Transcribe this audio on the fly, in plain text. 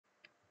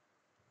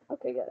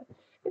Okay, yeah.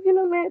 If you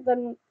know me,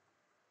 then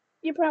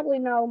you probably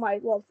know my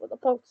love for the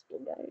Postal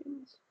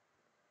games.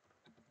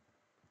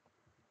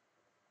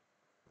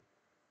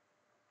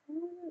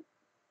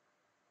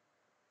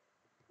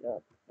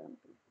 Yep,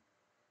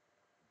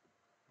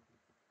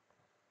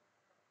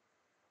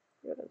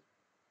 here it is.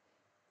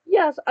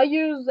 Yes, I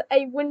use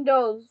a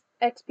Windows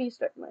XP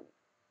statement.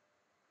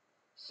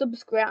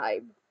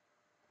 Subscribe.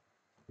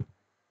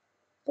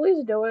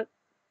 Please do it.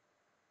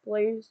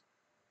 Please.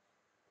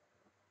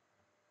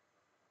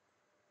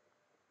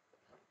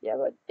 Yeah,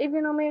 but if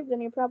you know me,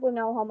 then you probably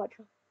know how much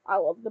I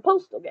love the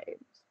Postal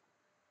games.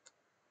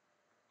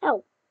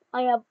 Hell,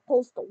 I have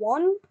Postal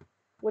 1,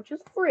 which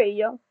is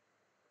free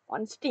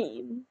on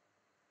Steam.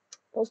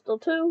 Postal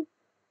 2,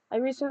 I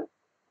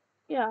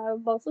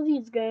have both of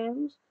these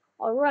games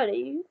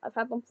already. I've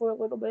had them for a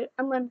little bit.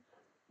 And then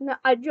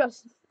I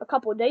just, a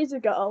couple of days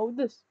ago,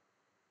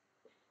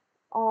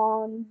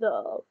 on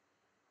the,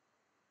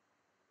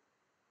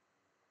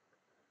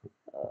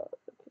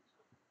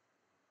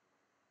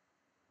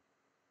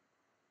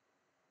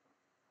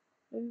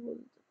 maybe it was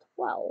the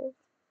 12th.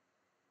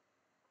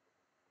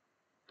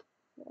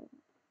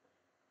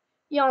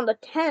 Yeah, on the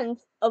 10th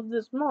of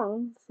this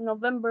month,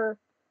 November,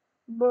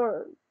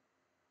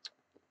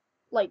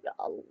 like,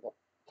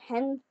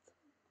 10th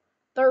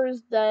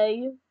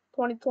Thursday,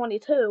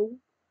 2022,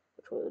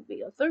 which would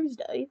be a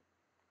Thursday,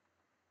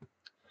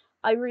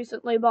 I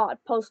recently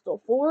bought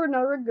Postal 4,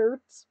 no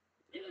regrets.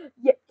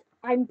 Yeah,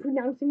 I'm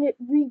pronouncing it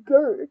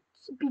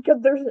regrets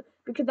because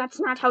that's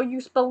not how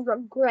you spell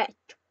regret.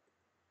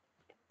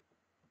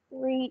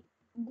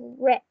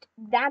 Regret.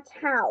 That's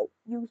how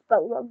you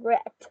spell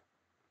regret.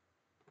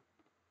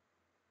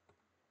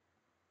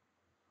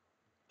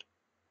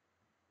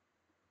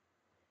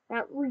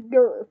 Not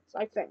regrets,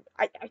 I think.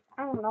 I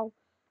don't know.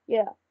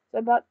 Yeah. So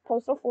I bought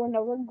Postal 4,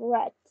 no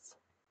regrets.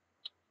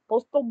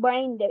 Postal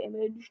brain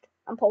damaged,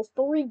 and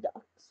Postal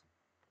redux.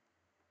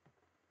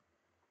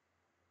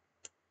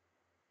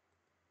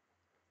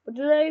 But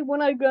today,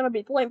 when I'm gonna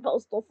be playing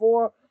Postal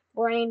 4,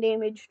 brain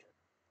damaged,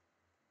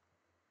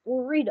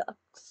 or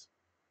redux.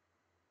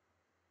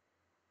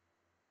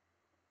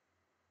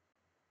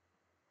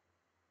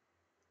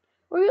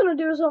 We're gonna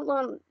do something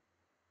a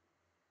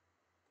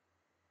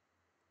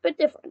bit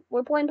different.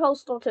 We're playing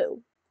Postal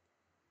 2.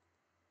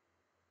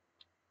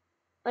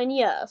 And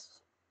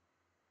yes,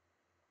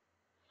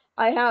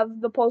 I have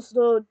the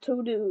Postal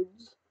 2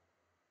 dudes.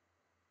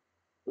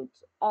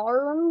 It's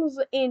arms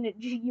in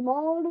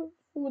Gmod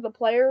for the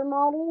player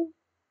model,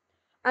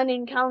 and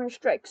in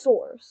Counter-Strike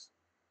Source.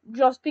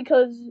 Just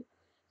because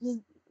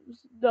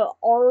the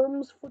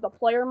arms for the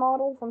player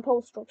model from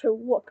Postal 2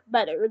 look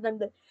better than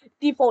the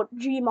default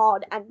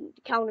Gmod and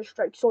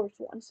Counter-Strike Source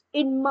ones,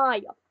 in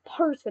my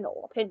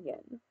personal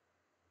opinion.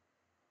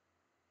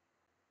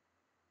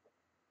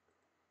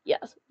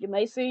 Yes, you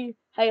may see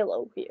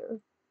Halo here.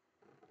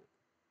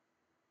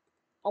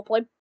 I'll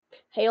play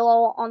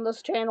Halo on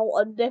this channel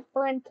a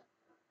different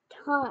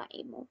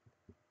time.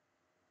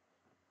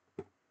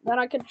 Then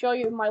I can show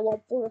you my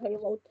love for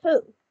Halo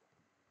 2.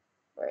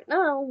 Right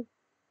now,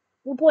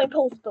 we'll play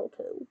Postal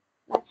 2,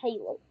 not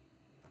Halo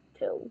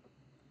 2.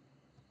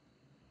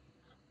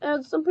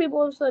 And some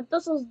people have said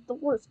this is the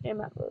worst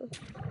game ever.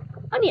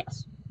 And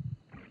yes,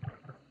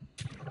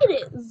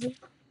 it is.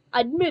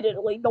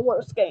 Admittedly, the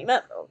worst game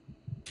ever.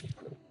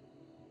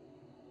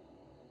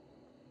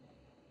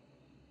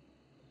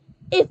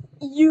 If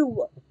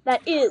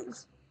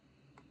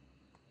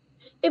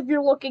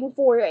you're looking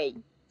for a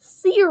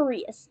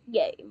serious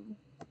game.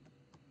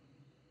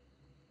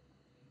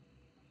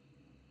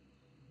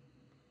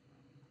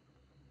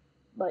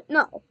 But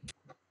no.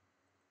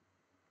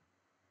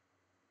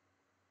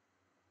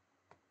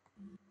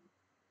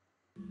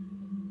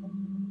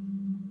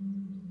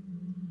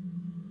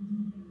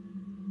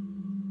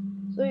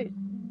 So,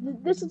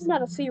 this is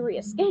not a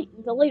serious game.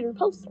 The later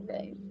Postal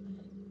game.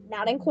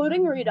 Not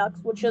including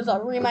Redux, which is a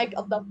remake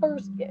of the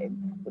first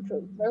game, which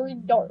was very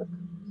dark.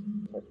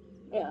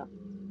 Yeah.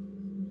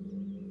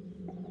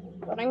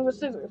 Cutting with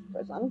Scissors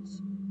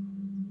presents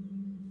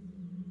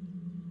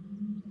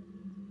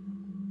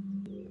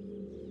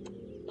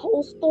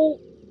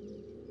Postal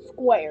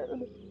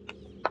Squared.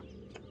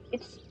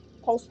 It's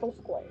Postal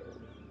Squared.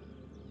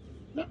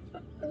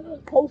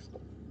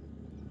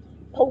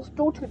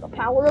 Postal to the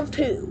power of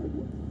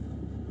 2.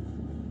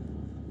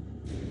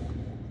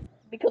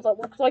 Because it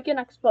looks like an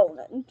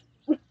exponent.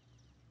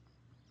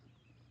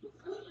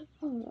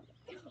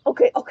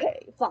 Okay,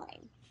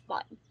 fine.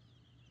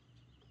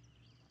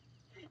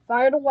 If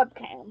I had a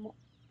webcam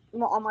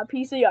on my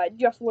PC, I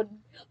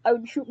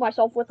would shoot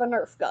myself with a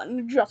Nerf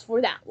gun just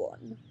for that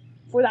one.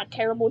 For that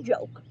terrible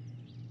joke.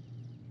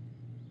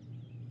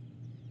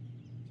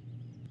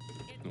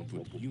 I'll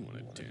put you on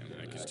a 10.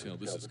 I can tell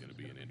this is going to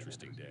be an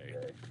interesting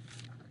day.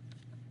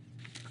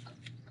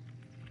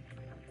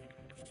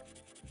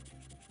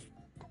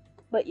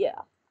 But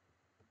yeah.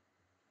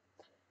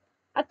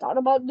 I thought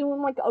about doing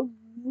like a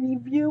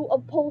review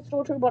of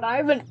Postal 2, but I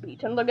haven't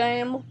beaten the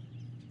game.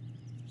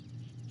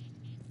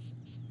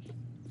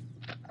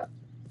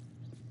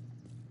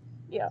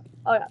 Yeah.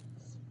 Oh yeah.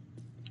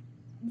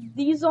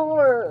 These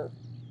are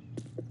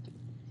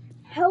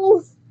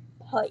health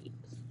pipes.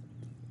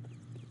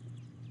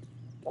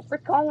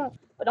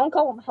 But don't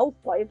call them health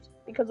pipes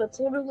because it's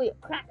literally a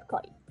crack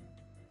pipe.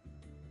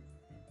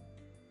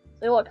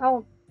 So look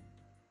how.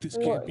 This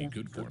can't be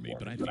good for me,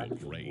 but I feel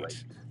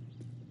great.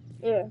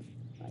 Yeah.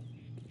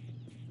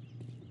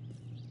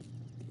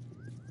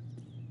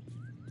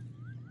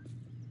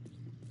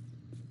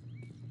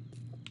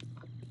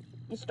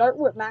 You start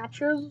with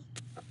matches,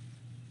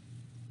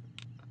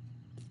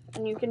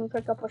 and you can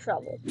pick up a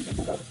shovel.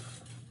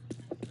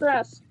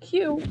 Press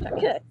Q to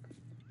kick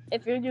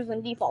if you're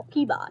using default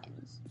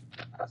keybinds.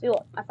 See,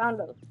 look, I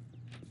found a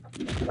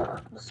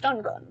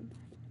stun gun.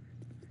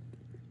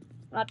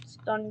 Not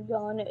stun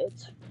gun,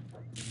 it's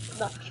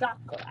the shock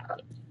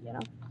racket, you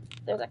know?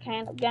 There's a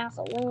can of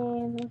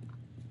gasoline.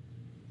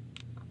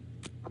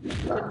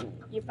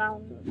 I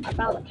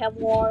found a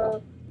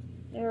Kevlar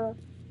there.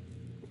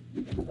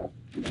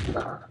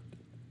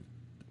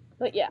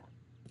 But yeah.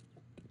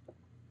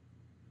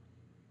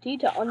 T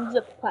to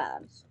unzip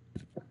pads.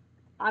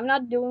 I'm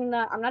not doing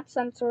that. I'm not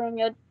censoring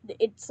it.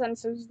 It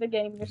censors the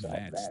game yourself.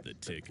 That's the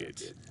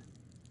ticket.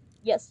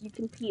 Yes, you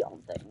can pee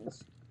on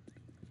things.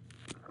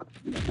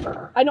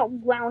 I know,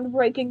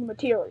 groundbreaking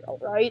material,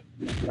 right?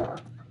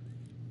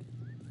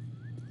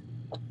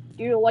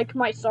 Do you like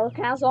my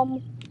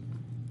sarcasm?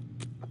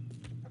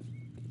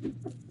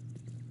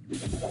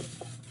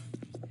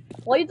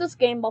 Played this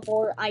game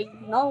before. I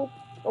know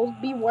those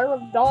beware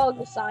of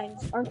dog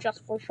signs aren't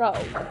just for show.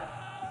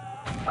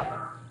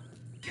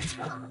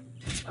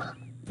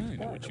 I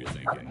know what you're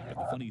thinking, but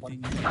the funny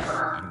thing is,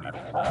 I don't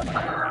even play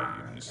video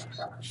games.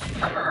 Shit.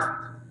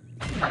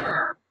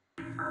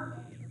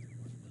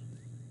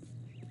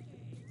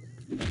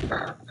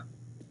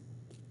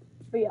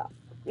 But yeah,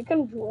 you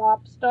can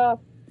drop stuff.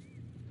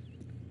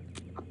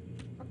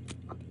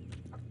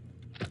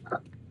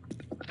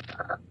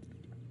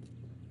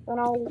 Then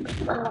I'll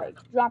like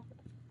drop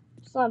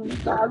some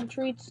dog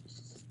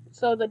treats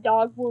so the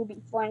dog will be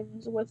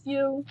friends with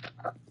you.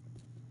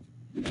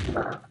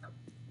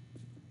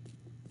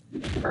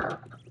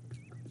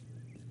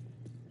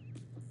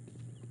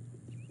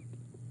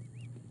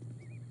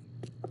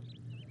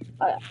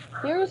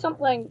 Here's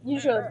something you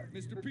should.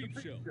 Mr. Peep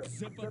Show,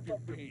 zip up your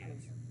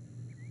pants.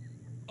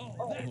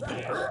 Oh, that's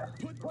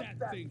it. Put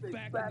that thing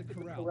back in the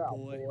corral,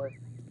 boy.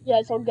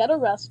 Yeah, so get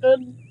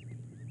arrested.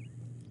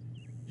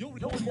 You'll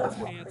pull your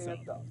pants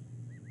up.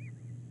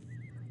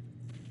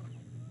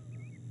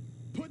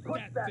 Put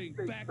that thing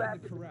back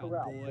in the corral,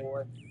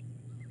 boy.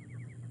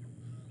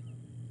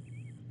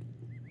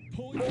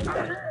 Pull your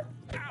pants.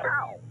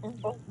 Ow!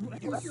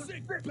 You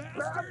sick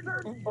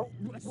bastard!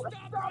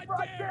 Stop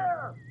right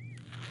there!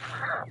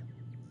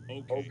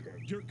 Okay,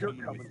 you're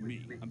coming with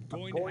me. I'm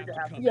going to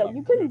have to cuff Yeah, you.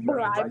 you can have your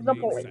rights bribe the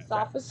remain police set.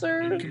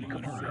 officer. Come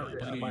on,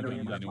 hurry up. I know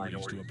you got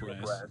minorities to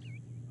oppress.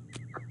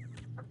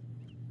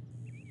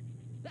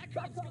 That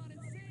cop's gone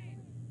insane!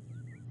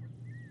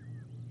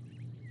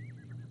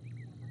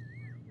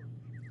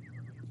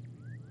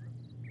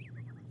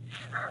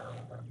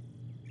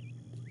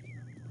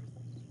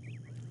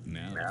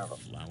 Now the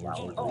flowers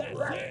are Oh,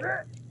 that's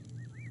it!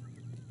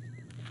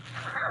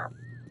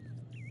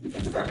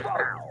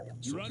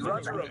 You're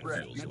under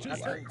arrest. Now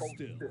just hold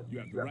still. You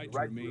have the right to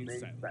remain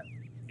silent.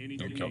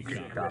 Anything you say can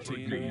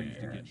be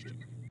used against you.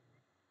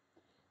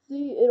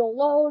 See, it'll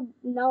load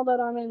now that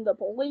I'm in the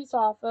police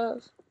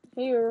office.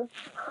 Here.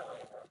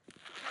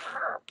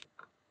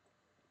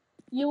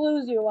 You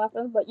lose your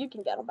weapons, but you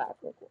can get them back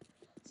real quick.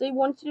 See,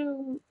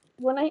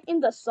 when I'm in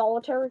the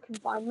solitary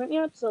confinement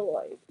yet, so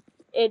like,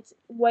 it's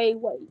way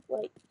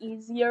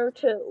easier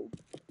to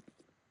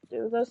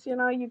do this, you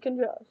know, you can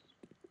just,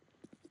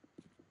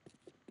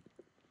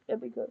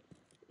 it'd be good.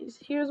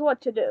 Here's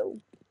what to do.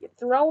 You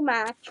throw a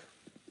match.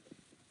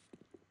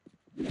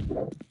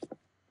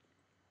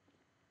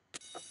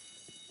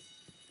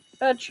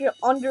 That's you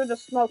under the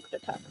smoke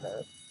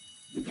detector.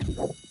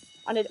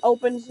 And it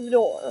opens the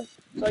door,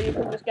 so you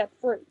can just get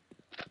free.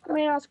 Let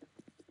me ask,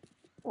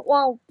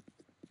 well,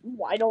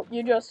 why don't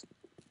you just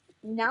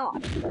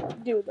not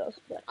do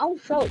this? But I'll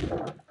show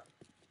you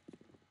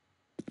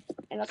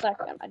in a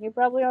second. And you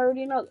probably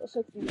already know this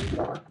if you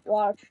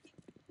watched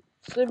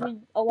Civ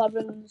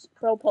 11's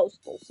Pro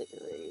Postal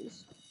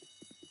series.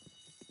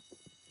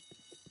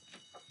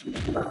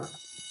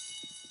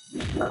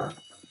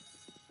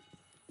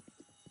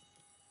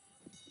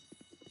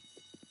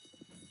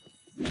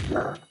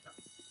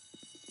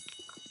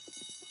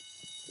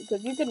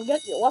 Because you can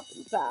get your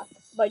weapons back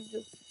by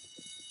just,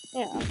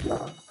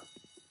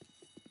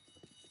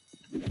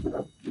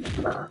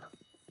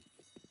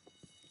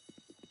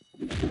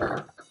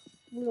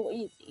 real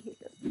easy here.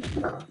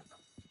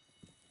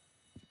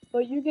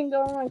 But you can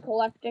go around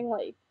collecting,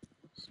 like,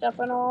 stuff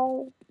and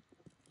all.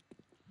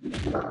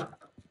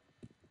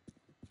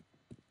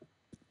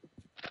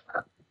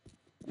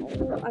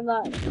 And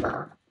then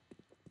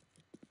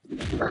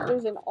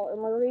there's an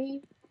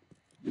armory.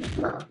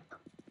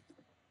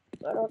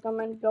 So I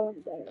recommend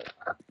going there.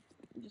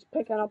 Just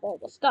picking up all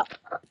the stuff.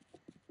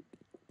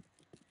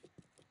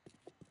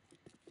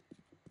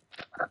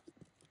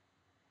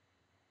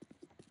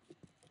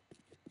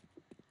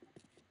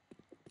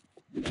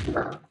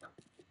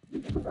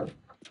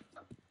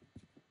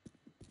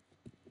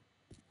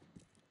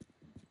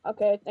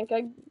 Okay, I think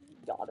I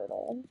got it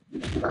all.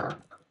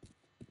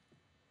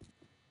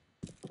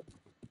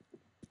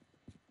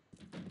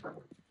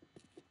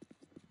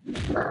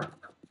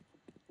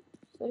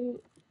 See,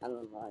 and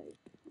then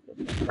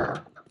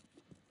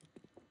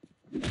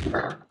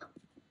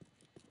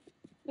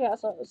yeah,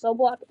 so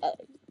block A.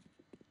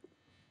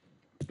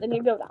 Then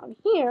you go down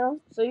here,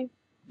 see?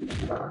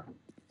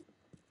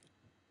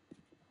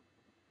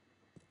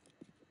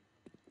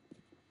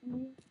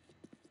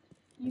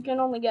 You can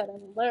only get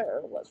in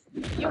there with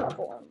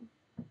uniform.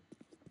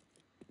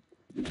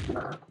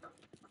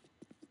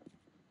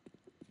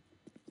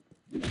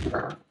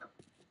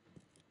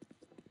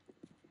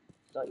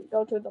 So you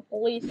go to the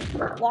police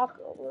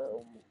locker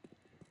room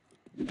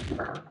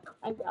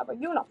and grab a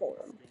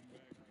uniform.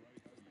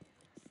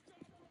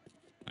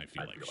 I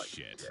feel like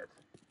shit.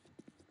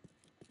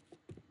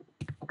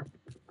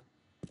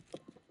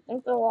 I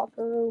think the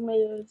locker room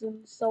is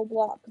in cell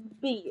block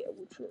B,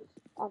 which is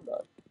on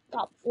the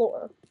top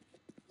floor.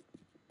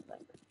 I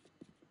think.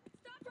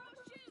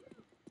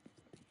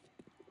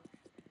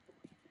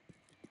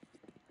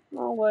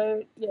 No,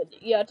 wait.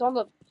 Yeah, it's on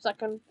the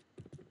second.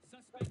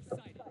 Suspect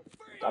sighted.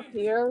 It's up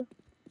here.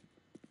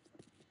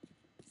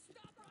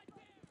 Stop right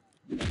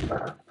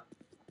there.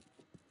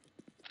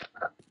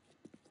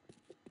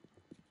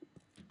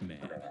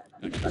 Man,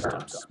 I gotta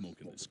stop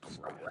smoking this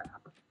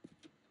crap.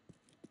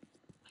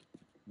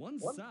 One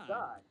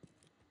side.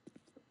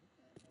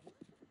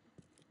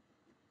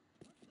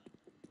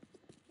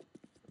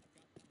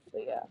 So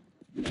yeah,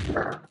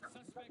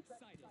 Suspect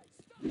sighted.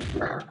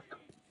 Stop.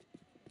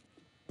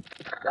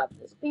 got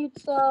this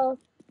pizza.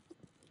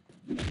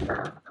 I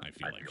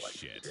feel like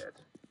shit.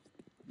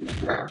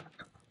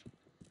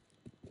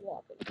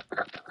 Walking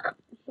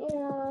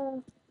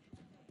here.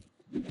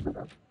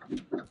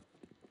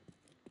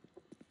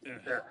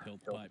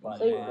 Help pipe my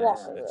See, ass.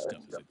 walking That room.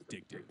 stuff is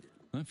addictive.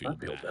 I feel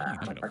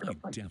bad.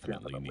 I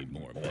definitely need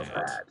more of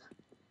that.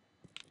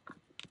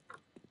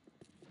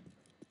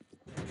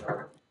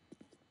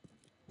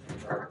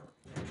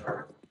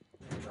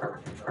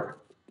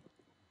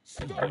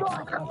 Somebody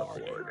call the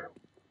morgue.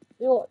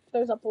 See, look,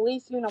 there's a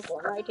police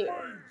uniform right here.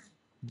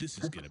 This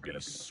is gonna be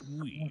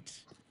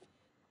sweet.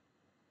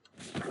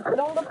 Put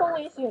on the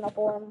police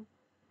uniform.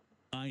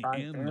 I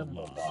am the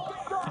law.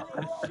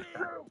 That's it.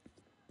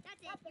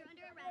 You're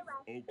under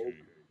arrest. Okay,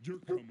 you're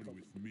coming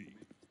with me.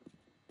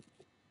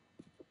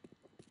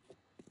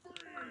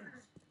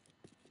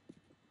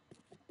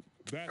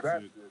 That's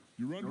it.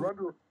 You're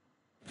under.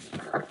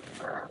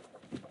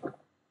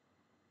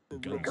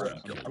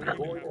 Gunshot. I'm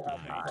going to have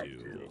I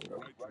do.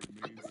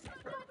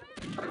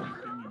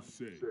 Anything you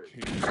say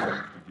can't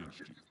be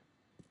used against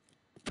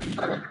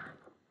you.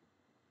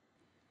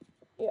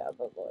 Yeah,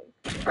 but like,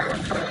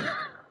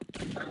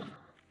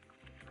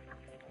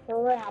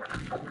 crap.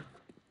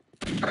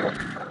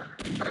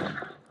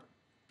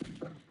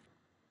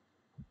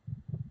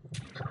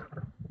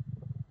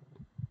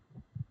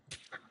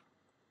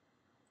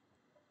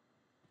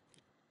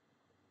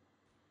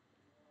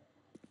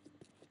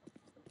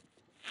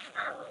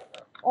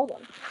 Hold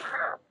on.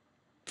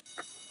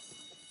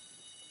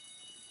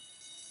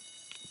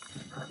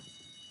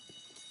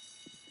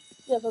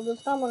 Yeah, so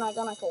this time we're not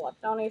gonna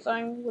collect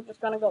anything. We're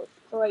just gonna go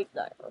straight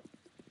there.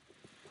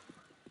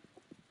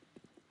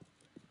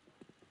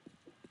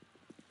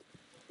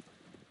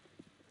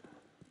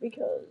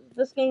 Because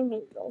this game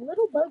is a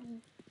little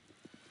buggy.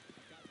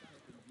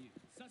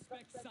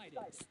 Suspect sighted.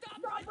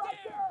 Stop right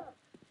there.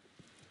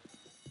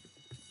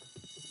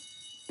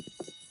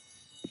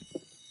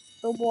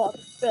 So block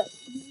fit.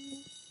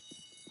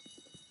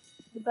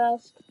 The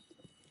best.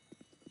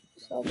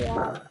 So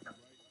block.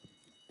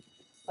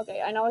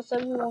 Okay, I know I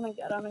said we won't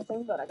get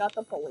anything, but I got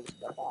the police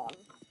whip on.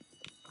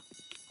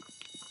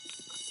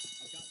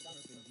 I've got the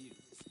open view.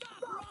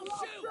 Stop or I'll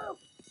shoot.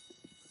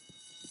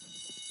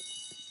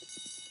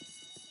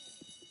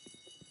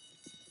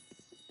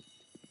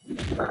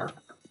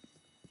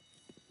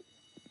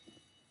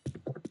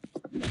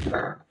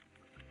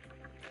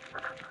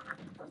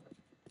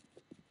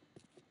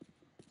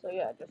 So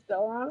yeah, just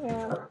go around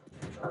here.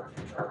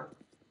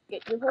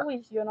 Get your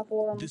police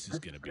uniform. This is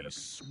gonna be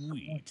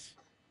sweet.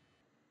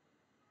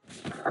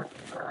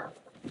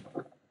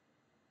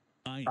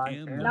 I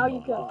am the Now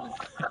you law.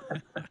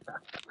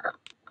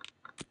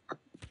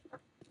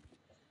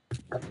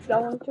 can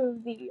go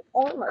into the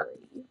armory.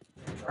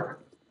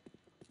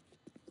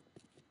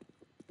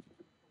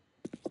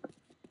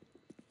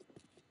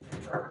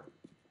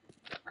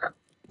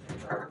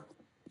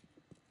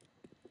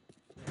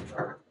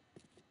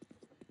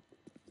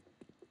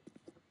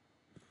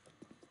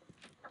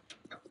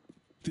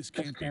 This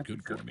can't be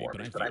good for me,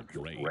 but I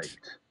feel great.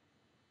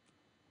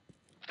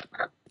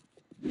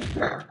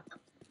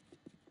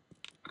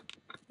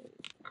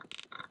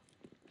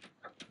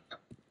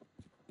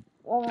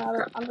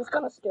 Well, I'm just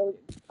gonna steal.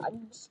 I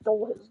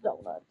stole his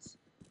donuts.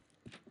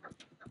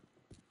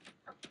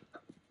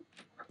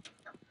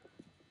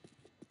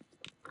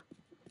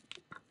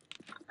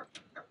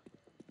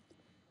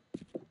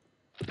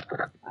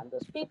 and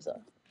this pizza.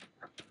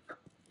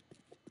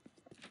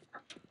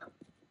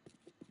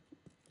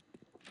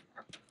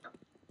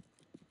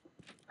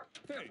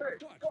 Hey,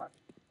 watch.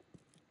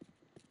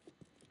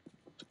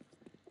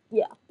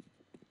 Yeah.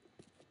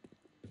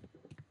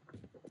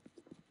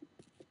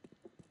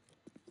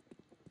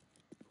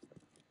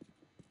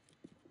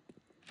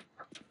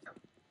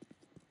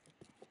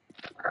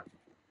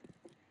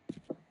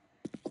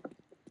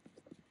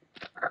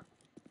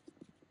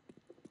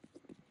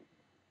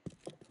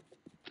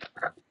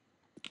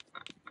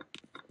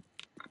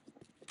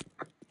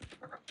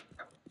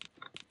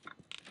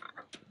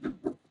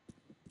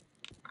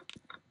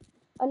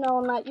 I know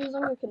I'm not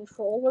using a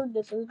controller,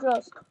 this is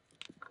just,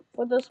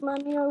 for this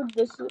menu,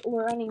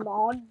 or any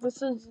mod,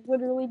 this is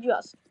literally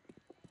just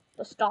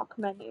the stock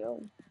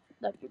menu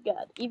that you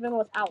get, even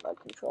without a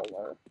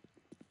controller.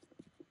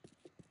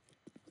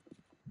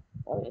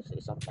 Let me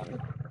see something.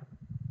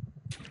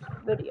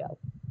 Video.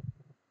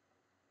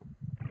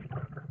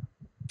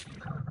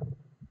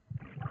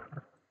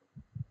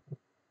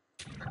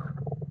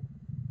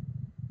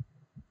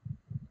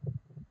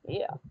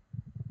 Yeah.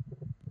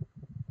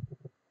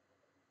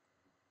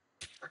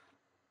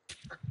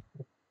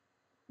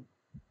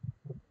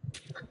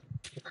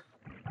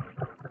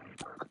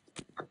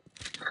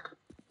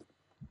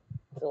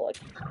 So like,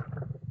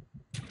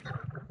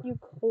 you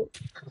could,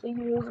 so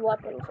you use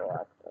weapon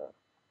selector.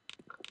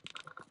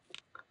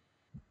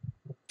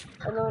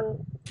 And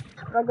then,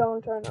 if I go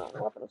and turn on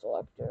weapon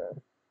selector,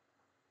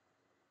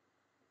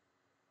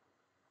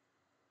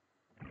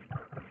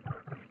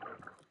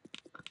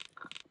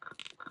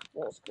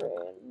 full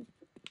screen.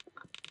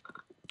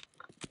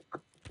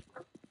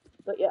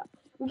 But yeah,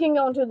 we can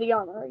go into the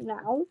armory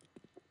now.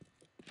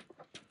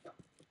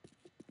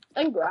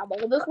 And grab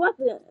all these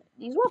weapons.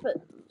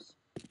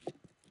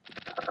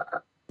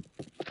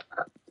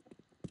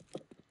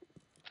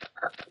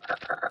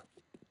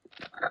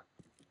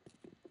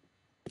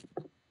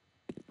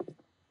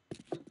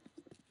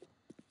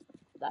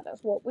 That is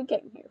what we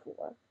came here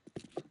for.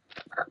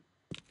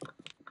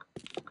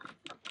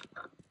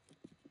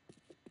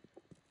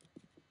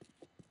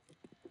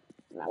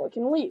 Now we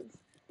can leave.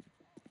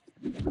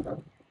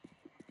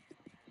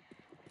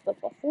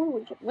 But before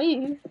we can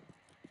leave,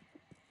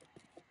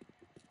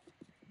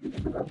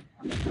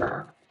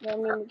 I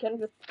mean, we can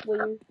just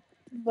leave,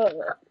 but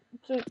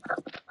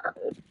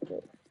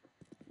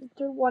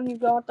to when you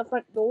go out the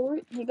front door,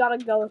 you gotta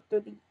go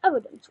through the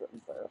evidence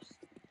room first.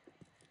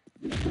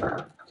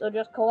 So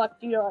just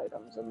collect your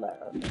items in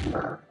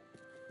there.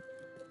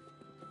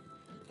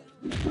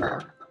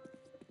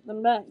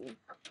 Then bang.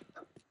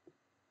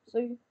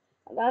 See?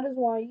 And that is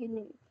why you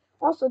need.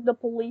 Also, the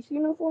police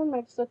uniform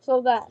makes it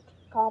so that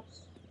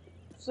cops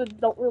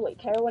don't really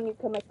care when you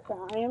commit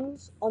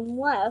crimes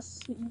unless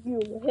you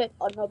hit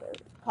another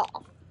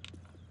cop.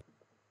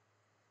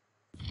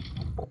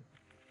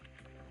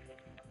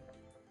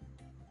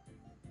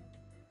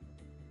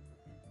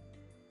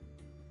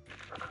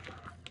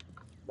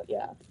 But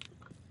yeah.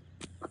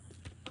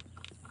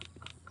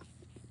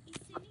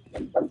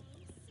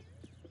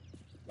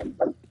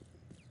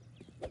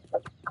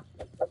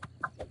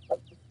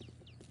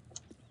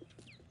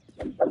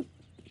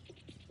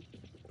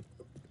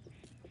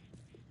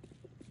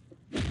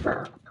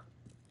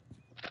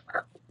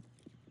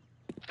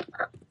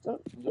 So,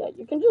 yeah,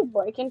 you can just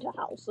break into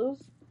houses.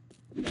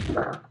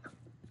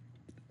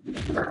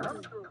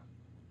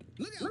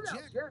 Look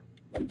out, Jack.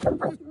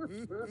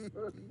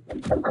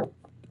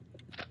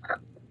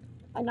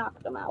 I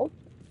knocked them out.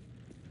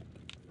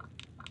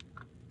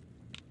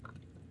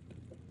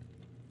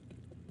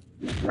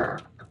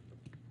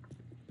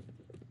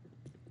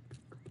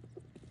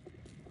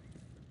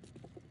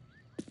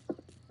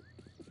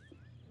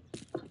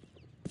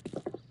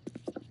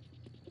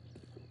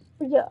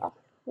 But yeah,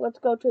 let's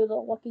go to the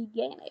Lucky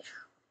Ganish.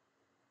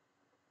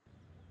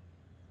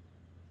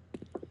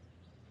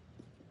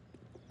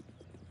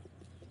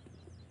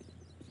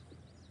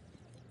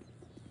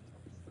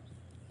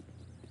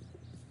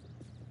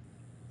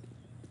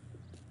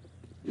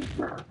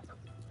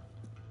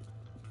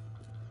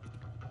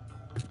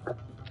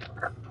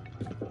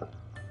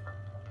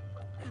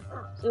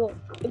 See, look,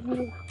 if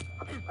you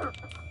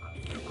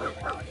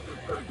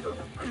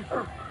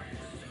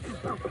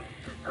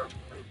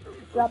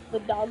drop the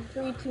dog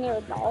treats near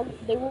a dog,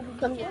 they will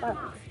become your friend.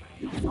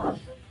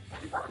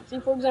 See,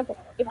 for example,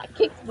 if I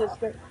kick this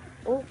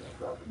girl,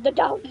 the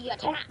doggy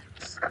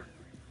attacks.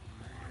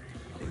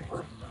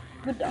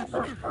 Good dog.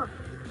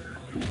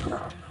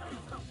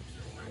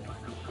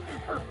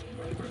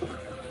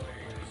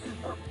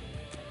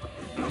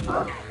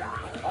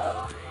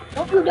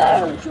 Don't you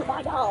dare shoot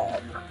my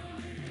dog!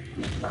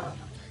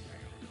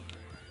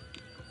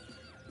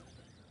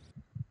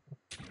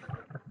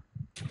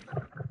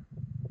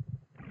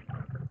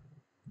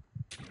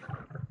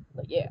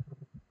 But yeah.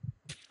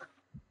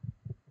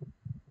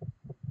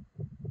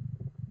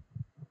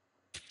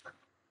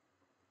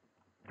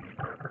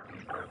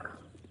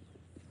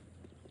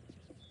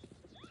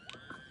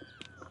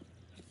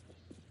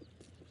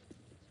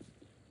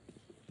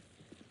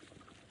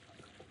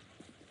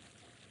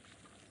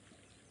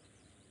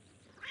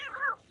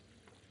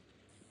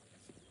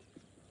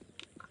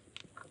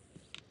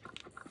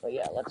 But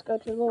yeah, let's go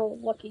to the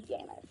Lucky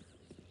Gannett.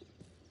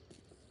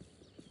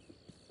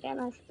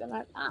 Gannett,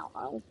 I don't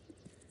know.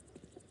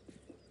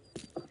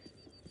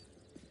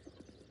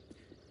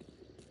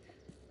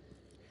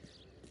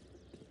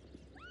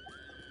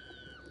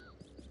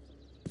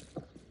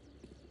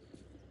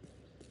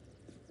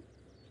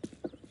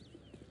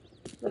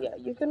 But yeah,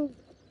 you can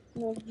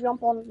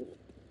jump on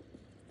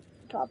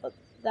top of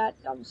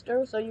that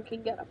dumpster so you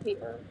can get up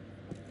here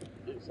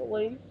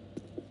easily.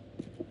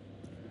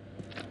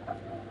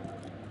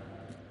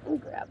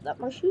 And grab that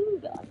machine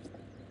gun.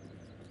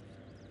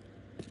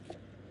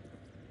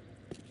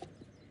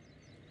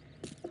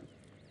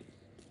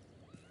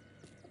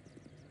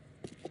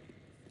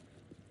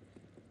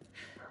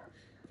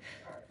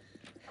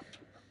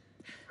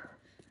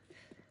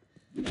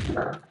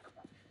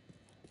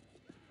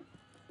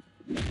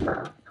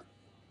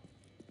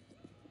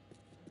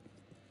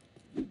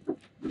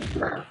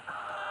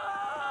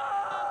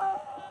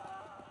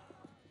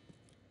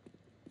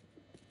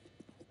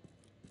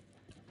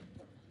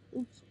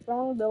 Oops,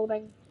 wrong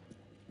building.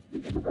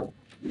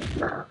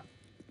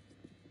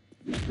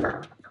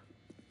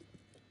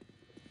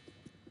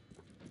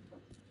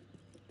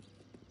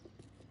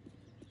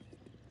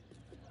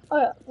 Oh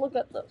yeah, look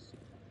at this.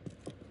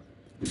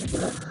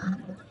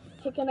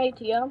 Kick an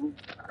ATM,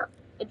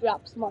 it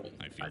drops money.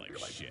 I feel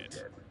like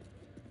shit.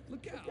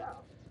 Look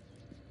out!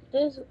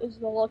 This is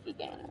the Lucky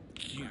Gannett.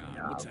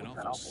 God, what's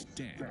that awful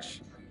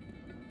stench?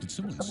 Did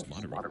someone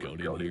slaughter a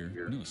goat in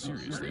here? No,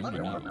 seriously, I want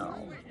to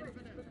know.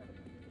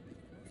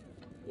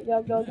 You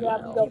gotta go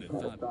grab the Who would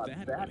goat. have thought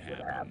that would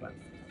happen?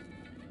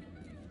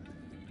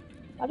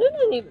 I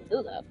didn't even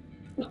do that.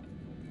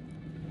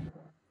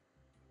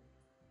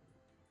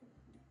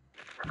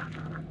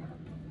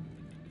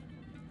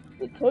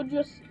 We could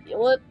just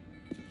steal it,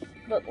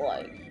 but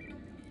like,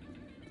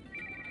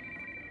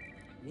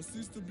 What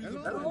seems to be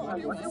Hello, the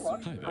problem? what do you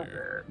want? Hi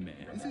there, man.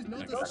 This is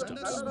not I a gotta stop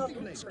standard smoking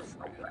movie this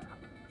crap.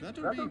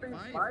 That'll be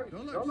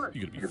 $5.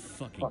 You gotta be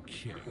fucking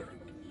kidding.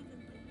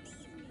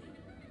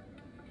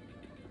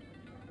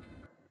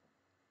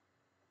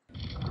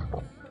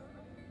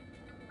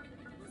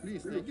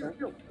 Please, thank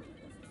you.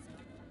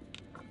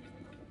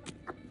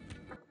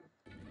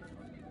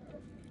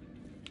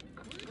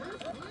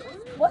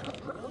 what?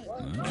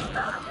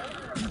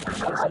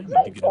 Guess I I need to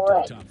paid get up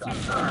for to the it. top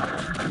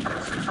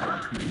floor.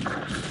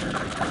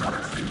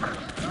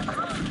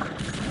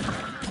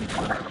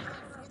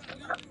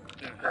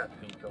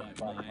 Help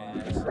bite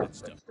my ass. That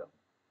stuff.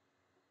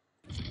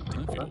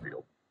 I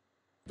feel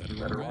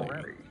better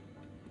already.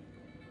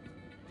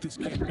 This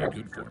can't be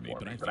good for me,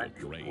 but I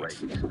feel great.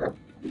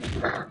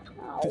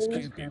 This No,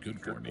 can't be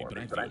good for me, but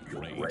I feel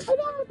great. I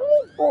gotta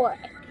pay for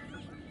it.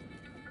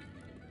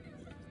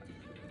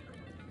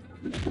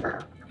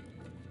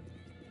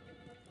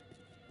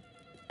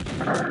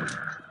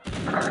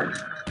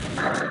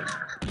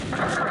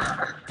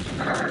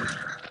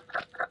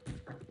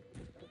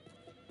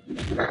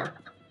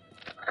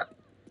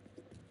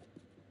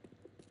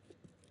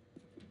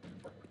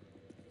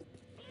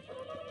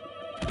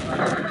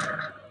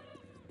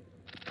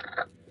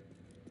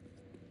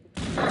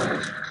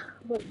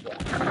 But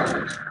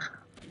yeah.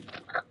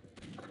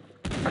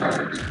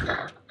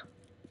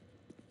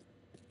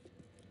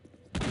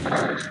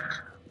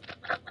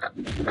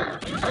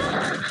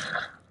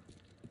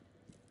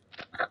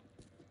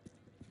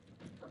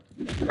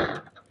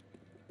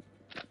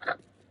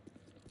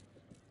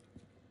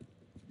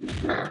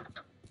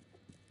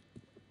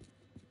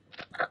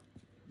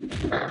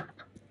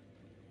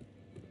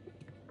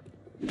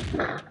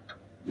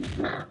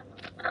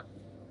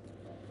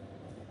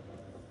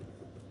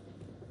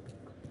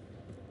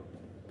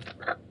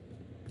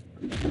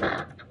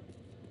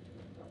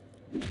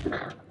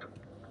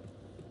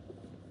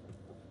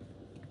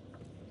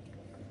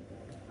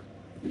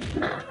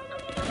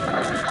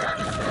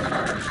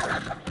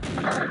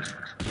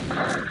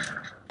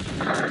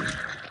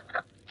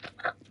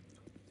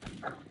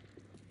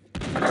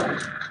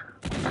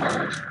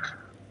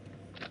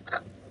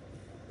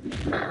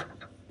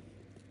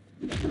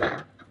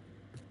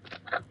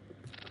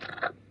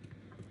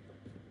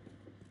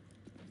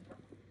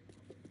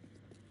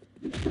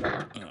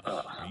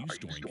 Are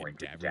you storing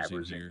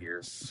cadavers in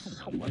here?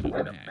 Someone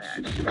lit a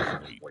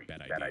match. Wait,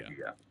 bad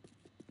idea.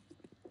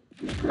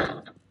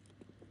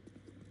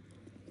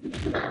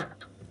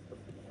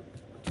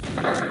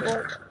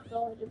 Well,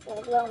 so I just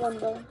broke that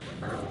window.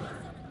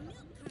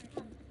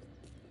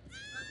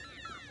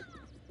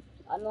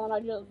 And then I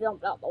just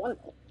jumped out the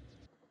window.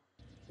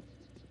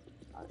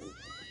 I'm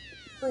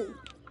free.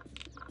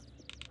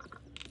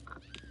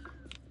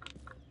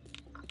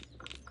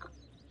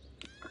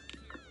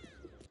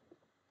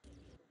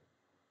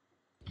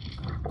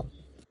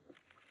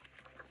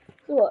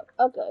 So look,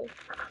 okay.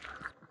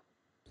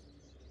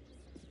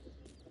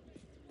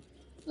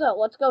 So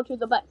let's go to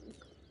the bank.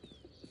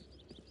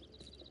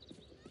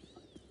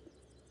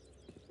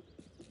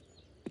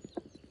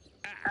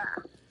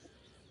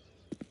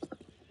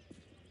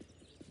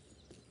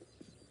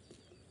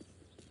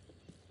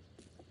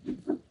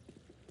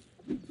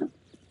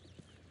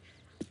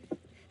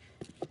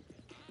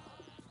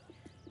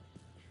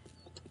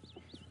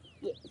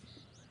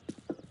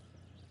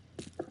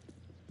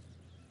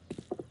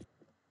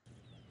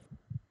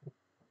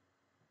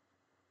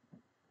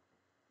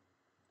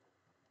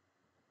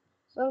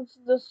 since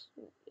this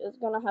is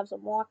gonna have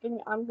some walking,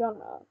 I'm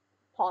gonna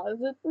pause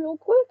it real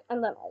quick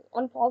and then I'll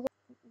unpause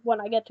it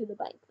when I get to the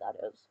bank, that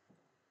is.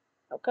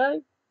 Okay?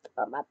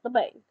 I'm at the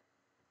bank.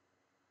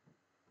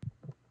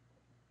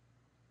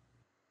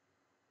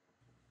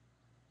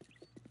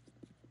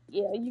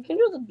 Yeah, you can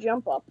just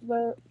jump up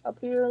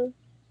here,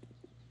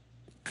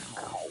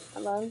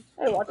 and then,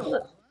 hey, watch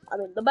this.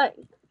 I'm in the bank.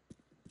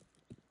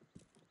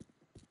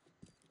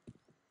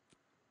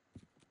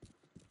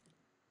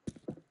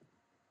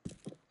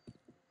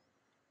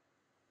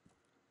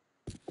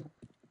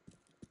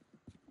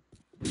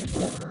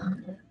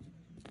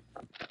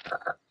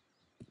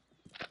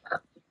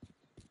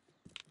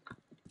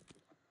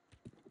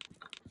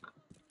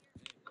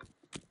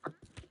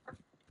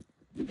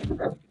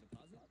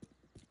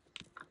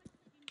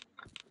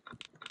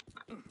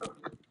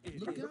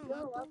 Look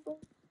out, Apple.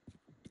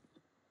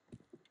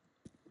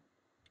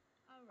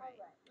 All right,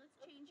 let's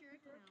change your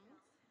account.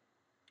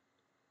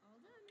 All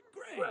done.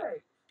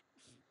 Great.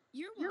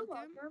 You're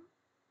welcome.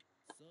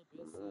 Sup,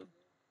 Issa? Doing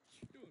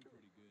pretty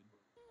good.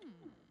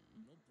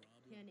 No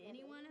problem. Can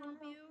anyone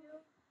help you?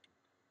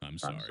 I'm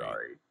sorry.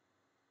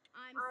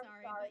 I'm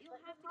sorry, but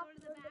you'll have to go to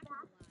the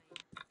back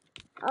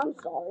of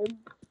the line.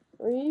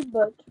 I'm sorry,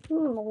 but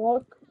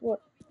look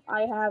what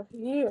I have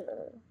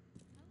here.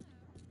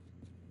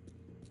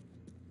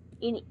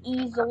 An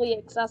easily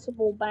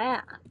accessible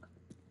bank.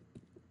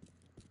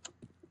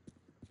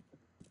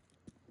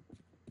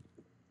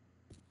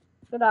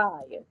 Should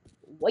I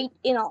wait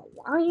in a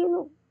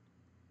line?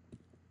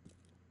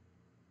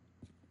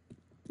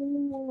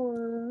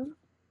 Or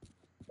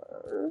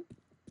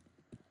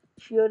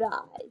should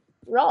I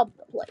rob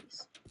the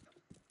place?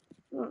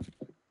 Coming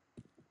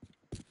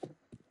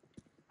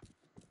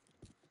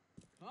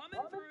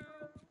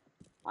through.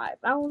 I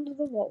found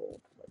the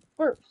vault, but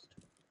first,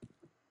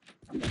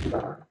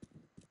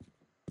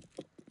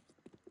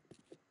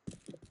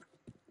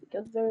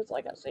 because there's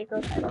like a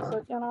secret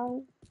exit,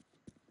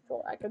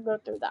 so I could go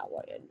through that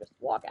way and just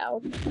walk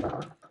out,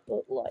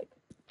 but like,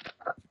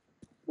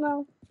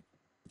 no.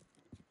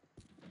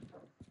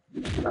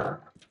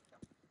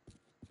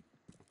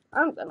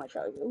 I'm gonna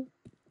show you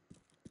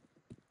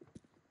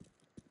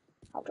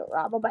how to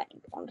rob a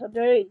bank on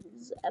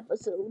today's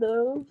episode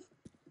of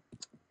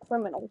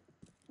Criminal.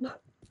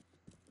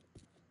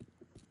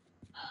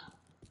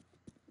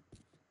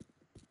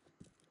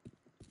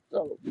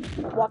 So,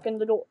 walk in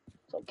the door.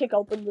 So, kick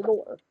open the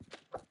door.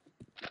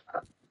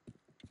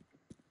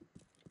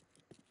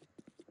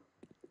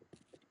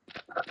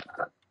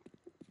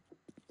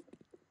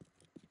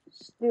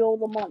 Steal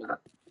the money. I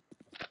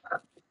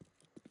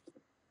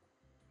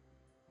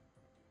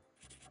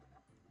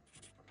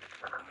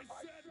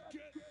said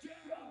get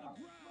down on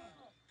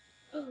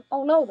the ground.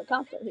 Oh no, the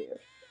cops are here.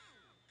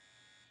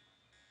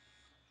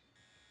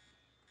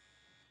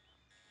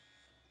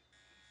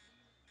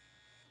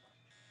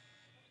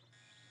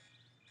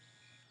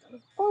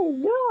 Oh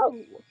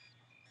no!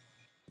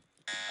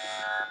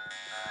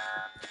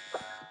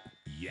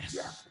 Yes.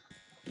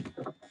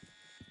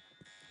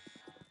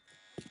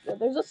 Yeah,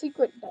 there's a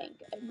secret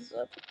bank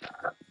exit.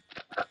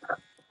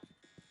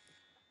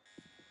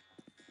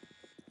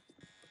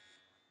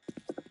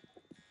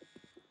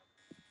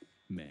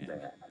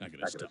 Man, I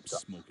gotta stop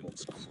smoking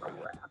this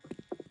crap.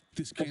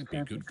 This can't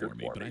be good for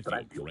me, but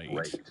I feel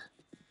great.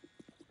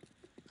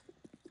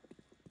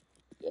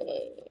 Yeah.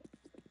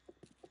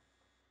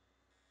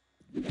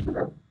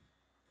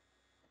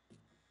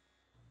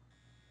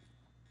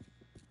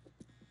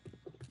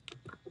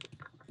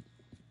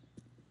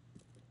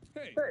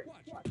 Hey,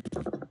 watch.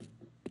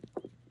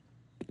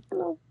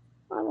 No,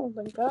 I don't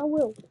think I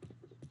will.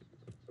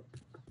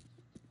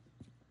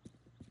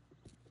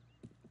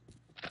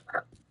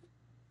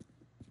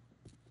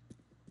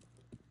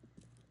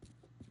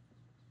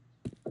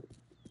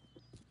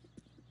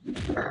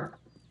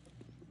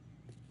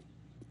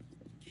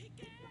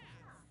 Kick ass.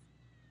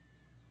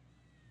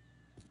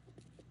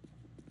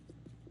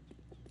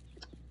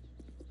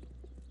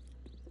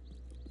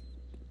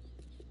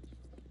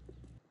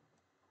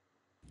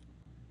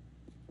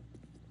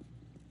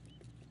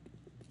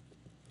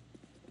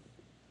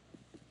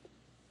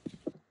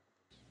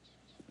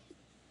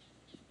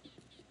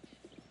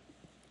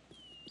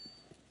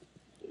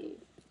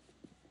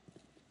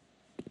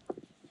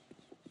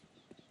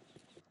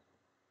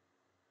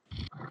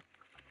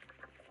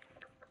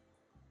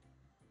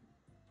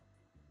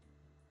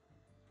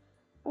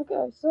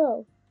 Okay,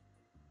 so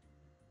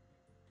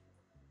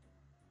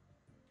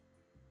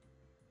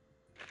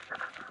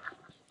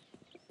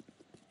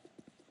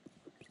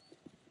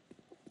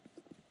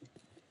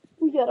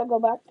we gotta go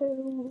back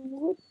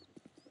to.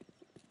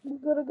 We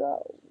gotta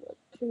go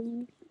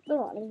to the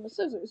running the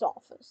scissors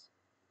office.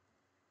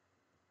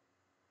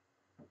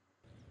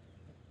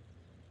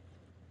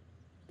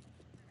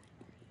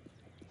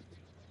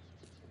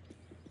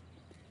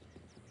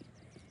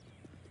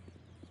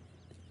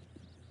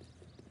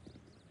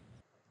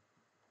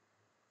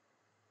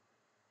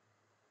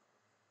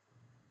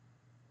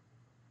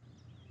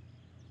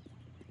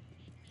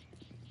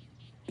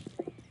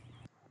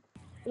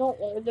 Don't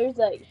worry, there's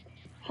a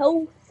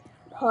health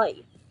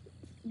pipe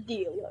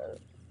dealer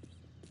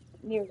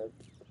near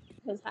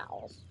his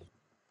house.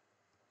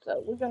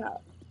 So we're gonna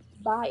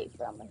buy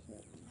from him How you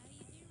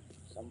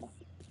doing? some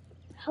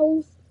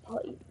health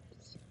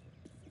pipes.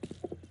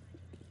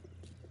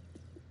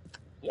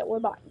 Yeah, we're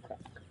buying crack.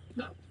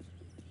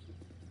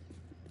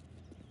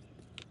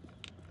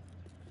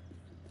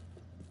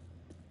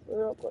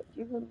 Real quick,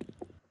 you can.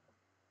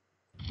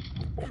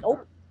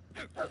 Nope.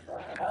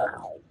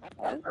 Ow.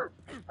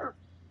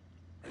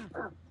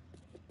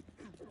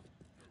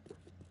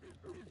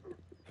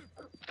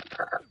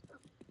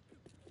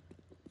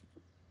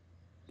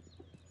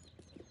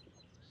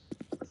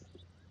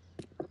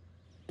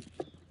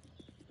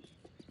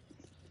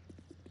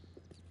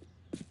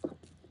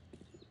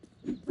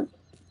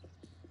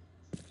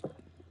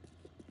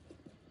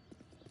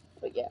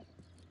 But yeah,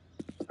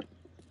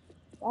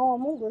 while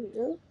I'm over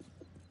here,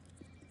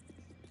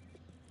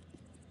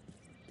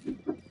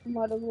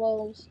 might as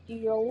well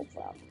steal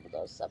from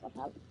the Seventh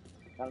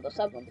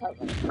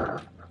Heaven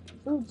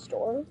food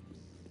store.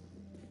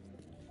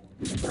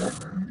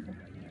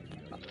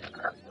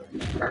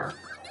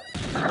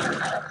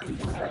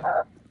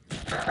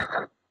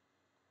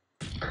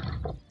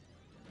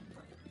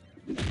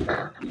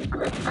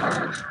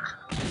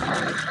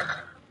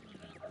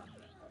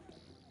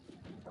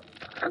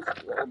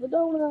 Steal the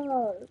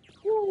donuts!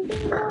 Yay,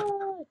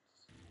 donuts!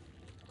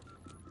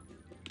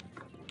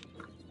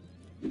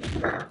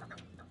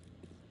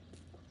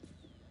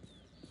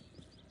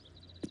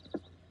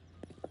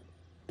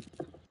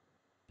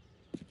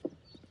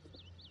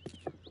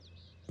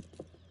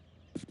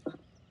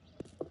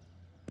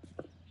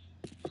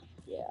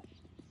 Yeah.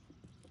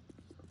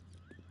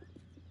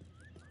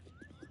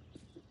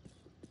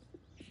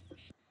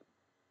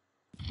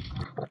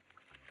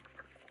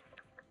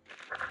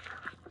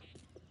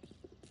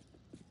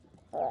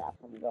 Crap,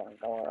 I'm going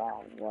the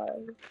wrong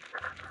way.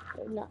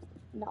 No,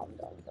 now I'm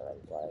going the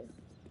right way.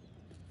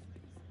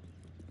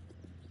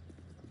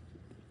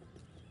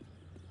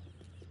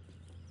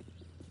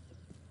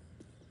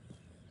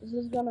 This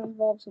is gonna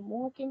involve some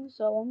walking,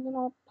 so I'm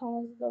gonna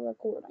pause the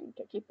recording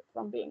to keep it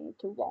from being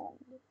too long.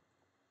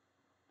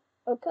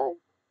 Okay,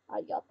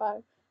 I got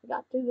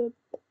to the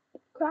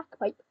crack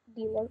pipe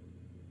dealer.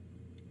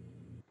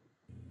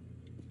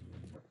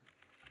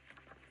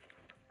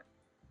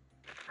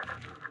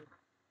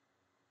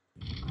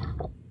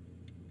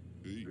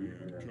 Hey,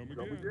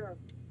 come again.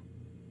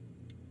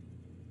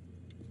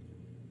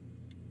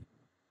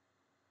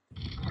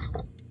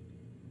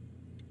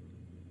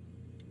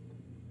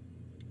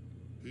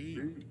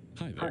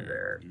 Hey, Hi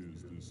there.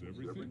 is this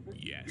everything?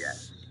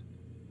 Yes.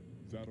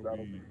 That'll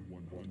be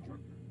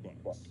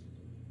 $100.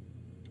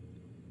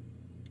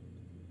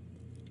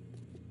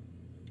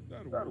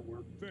 That'll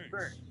work.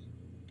 Thanks.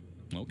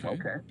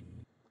 Okay.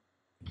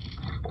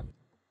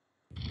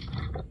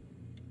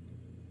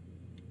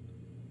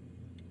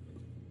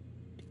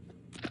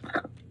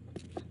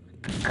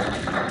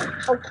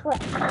 Oh crap.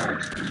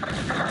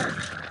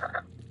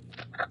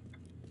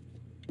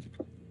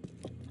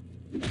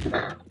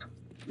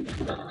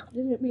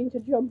 Didn't mean to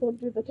jump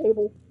onto the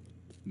table.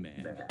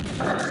 Man.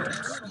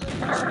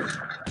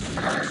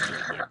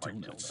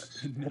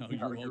 Donuts. Now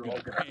you're all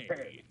gonna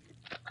pay.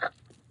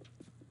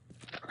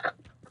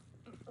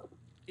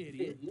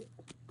 Idiot.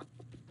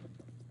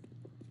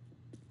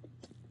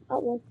 Oh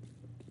well.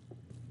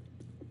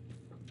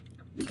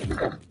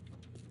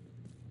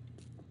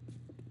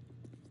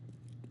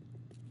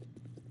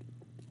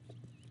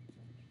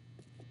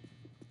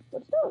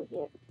 What's down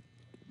here?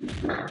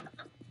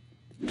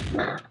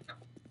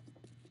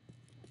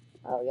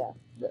 Oh yeah,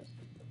 this.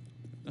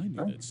 I knew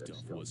that stuff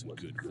wasn't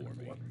good for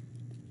me.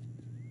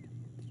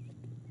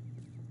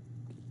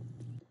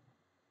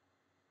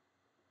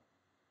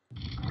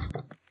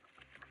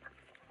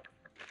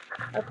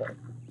 Okay.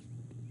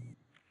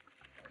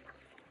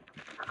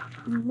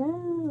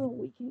 Now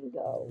we can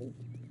go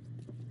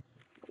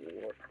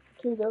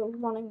to the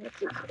running the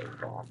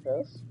scissors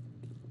office.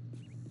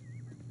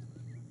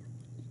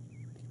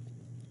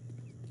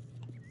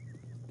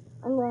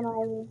 And then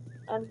I'll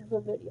end the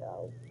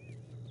video.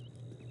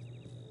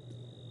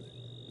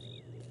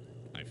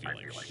 I feel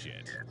like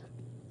shit.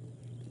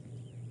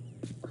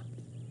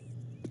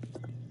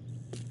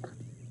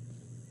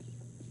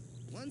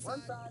 One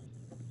side.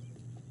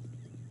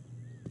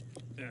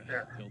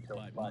 Help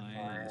bite my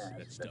ass.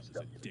 That stuff is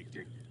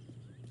addictive.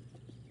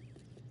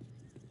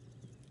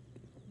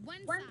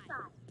 One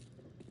side.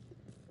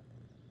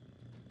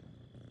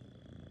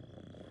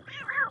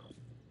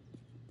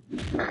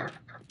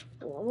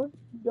 We're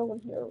going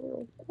here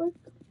real quick.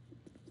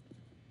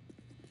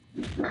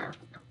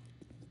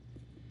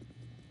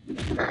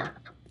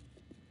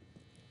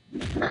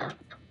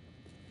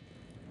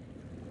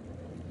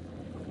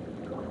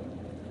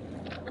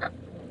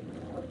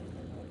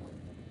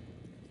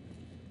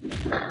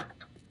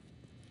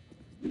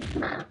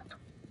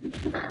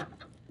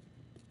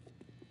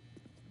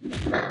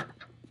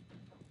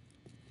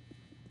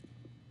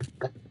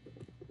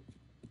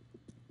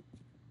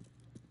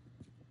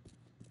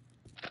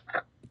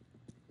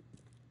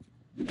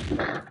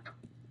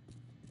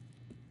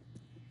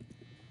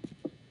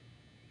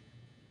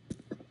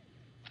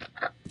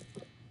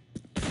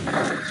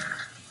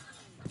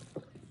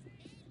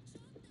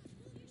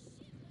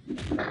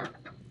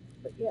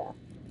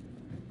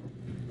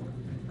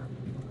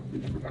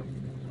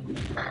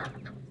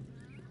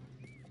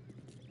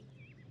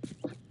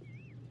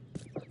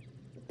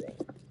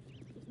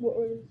 What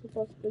were you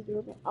supposed to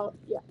do? Oh,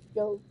 yeah,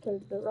 go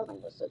to the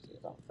running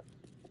associate's office.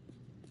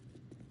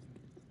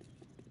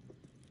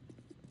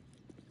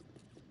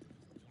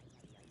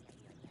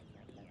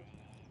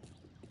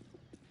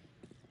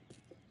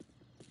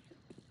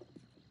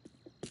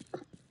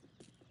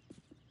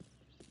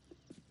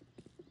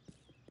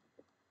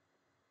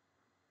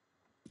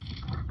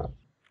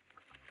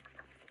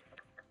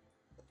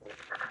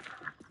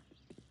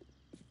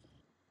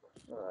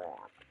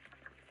 Crap.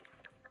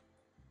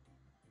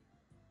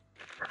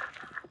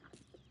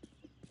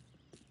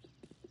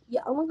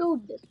 Yeah, I'm gonna go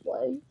this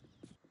way.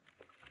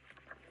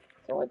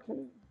 So I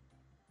can,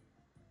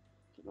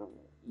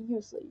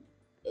 usually,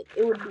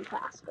 it would be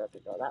faster to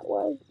go that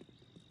way.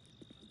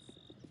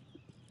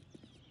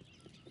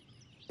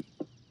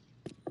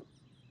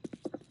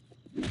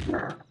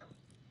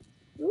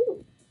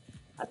 Ooh,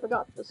 I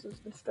forgot this is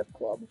the strip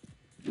club.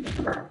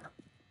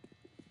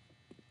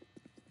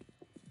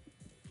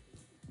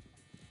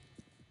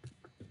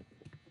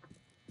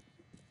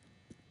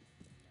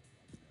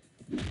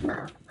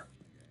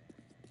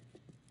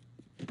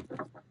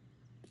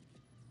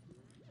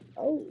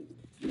 Oh.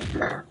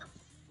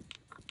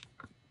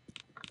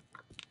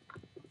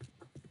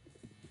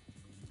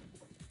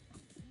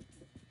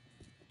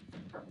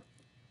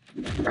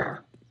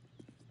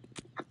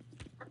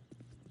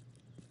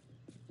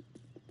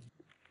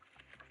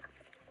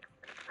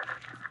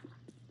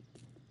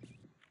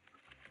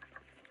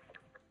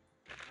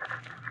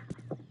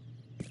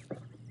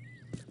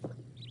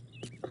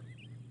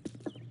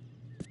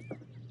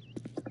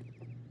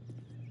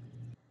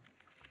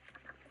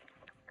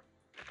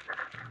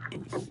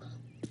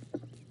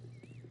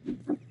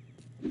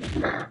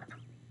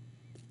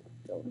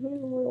 Go here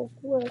real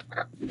quick.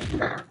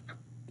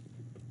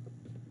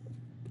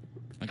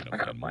 I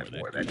gotta find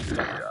more of that good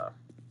stuff.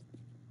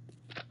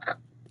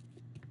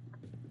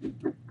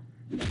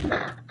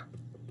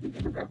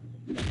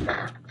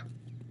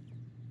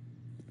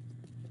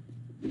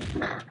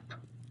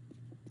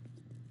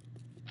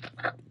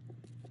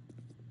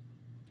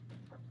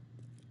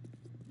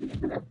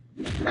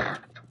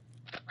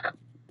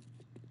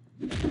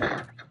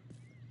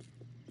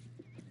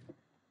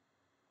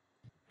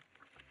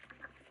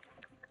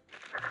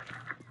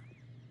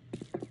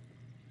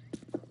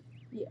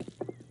 Yeah.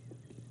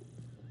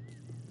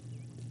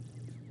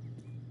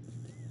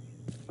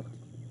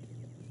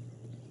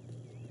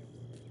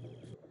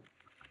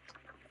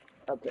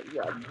 Okay,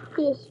 yeah,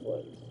 this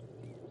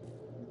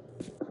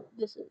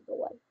is the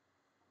way.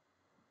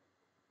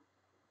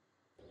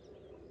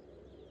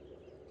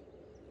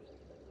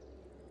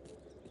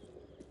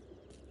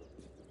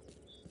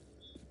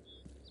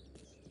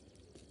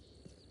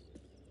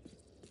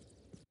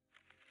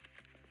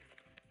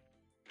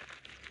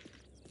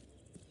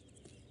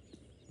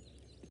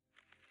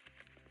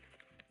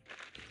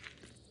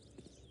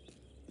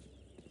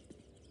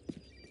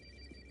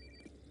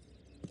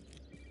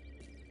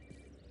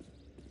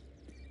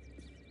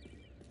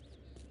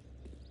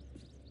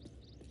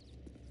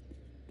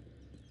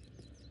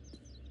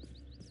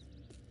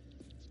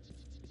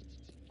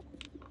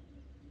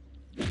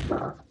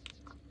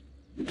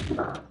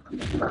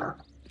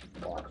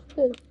 Watch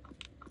this.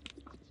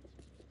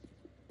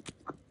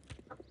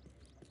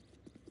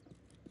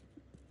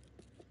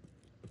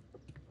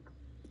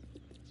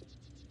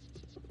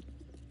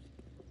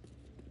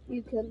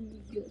 You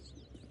can just,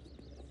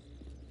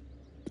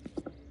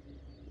 for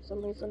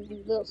some reason,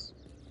 do this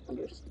and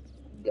just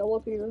go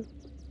up here.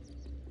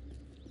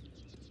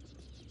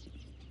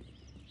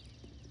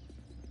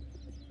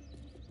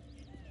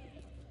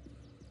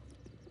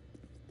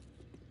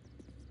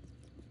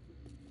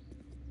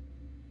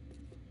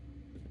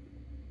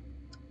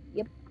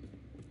 Yep.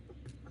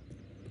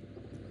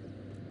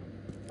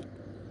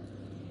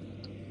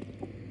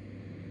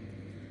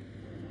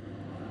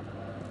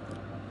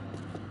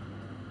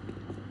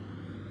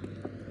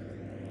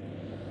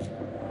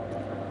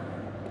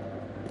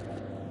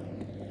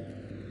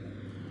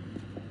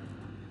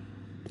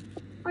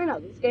 I know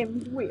this game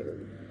is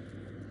weird,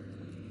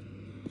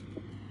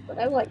 but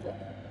I like it.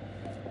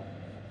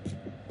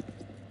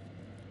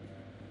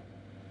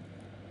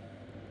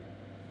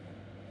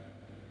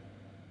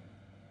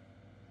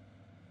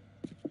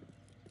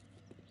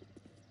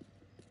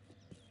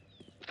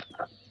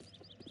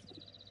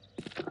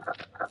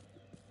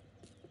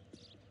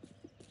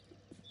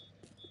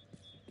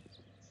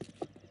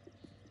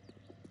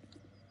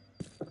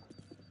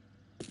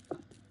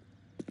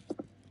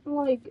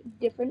 Like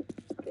different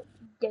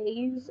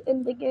days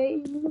in the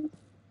game.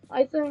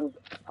 I think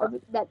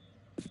that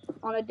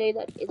on a day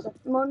that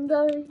isn't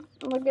Monday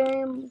in the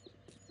game,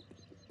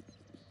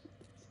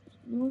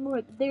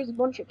 like there's a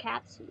bunch of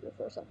cats here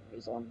for some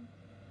reason.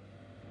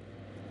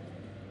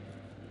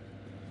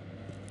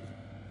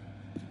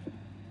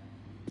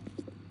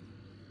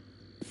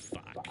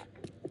 Fuck.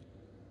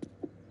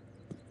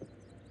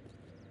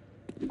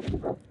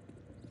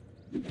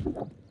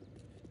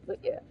 But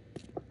yeah.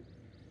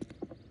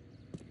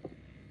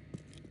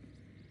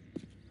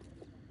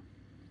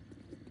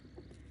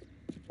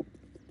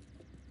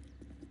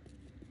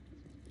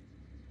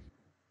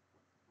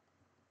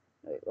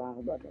 wait,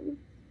 wrong button.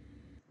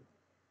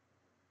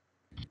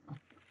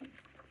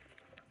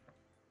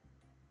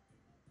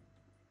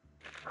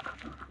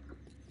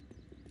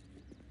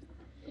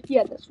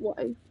 Yeah, this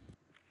way.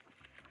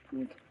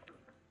 Okay.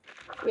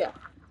 Yeah.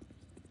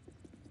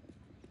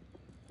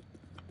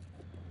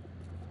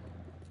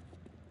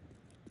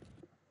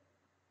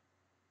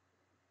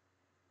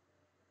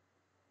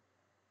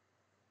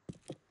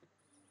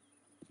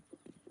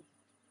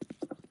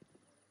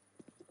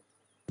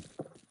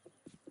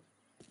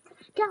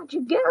 Catch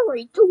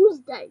Gary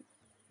Tuesday.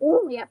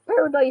 Only at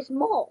Paradise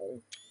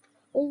Mall.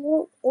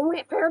 Only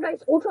at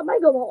Paradise Ultra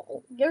Mega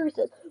Mall. Gary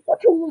says,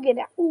 "What you looking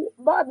at? Oh,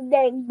 buy the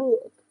dang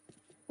book."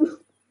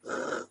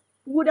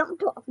 What I'm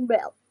talking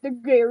about. The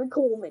Gary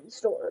Coleman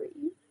story.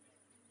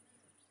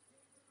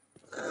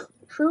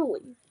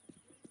 Truly.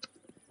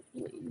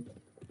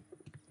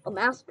 A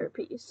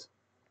masterpiece.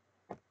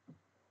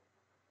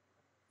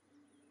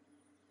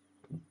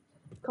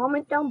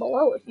 Comment down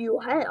below if you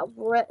have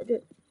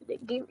read the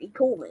Gary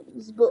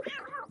Coleman's book.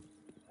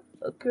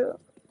 Okay.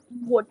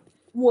 What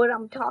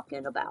I'm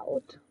talking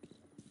about.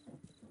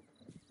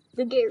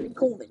 The Gary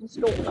Coleman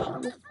story.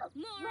 Moron!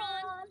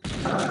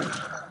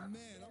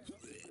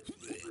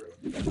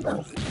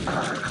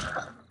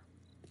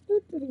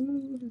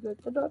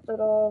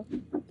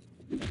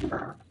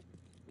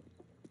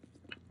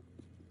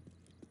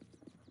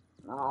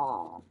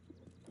 Aw.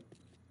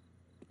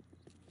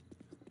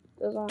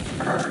 Doesn't.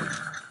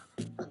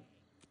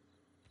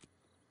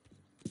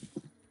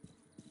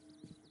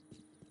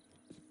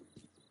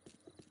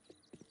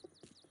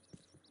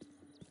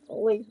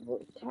 Police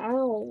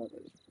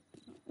brutality.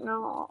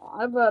 No,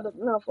 I've had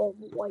enough of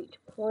white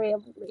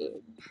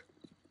privilege.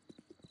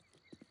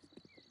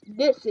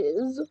 This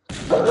is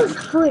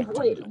police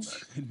privilege.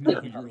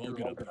 Now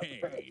you're all gonna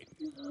pay.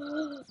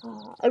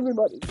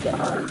 Everybody's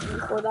getting me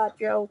for that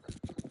joke.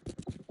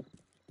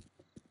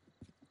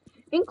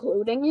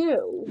 Including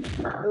you.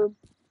 Who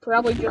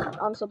probably just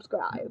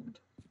unsubscribed.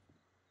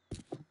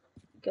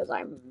 Because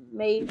I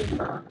made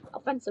an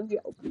offensive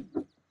joke.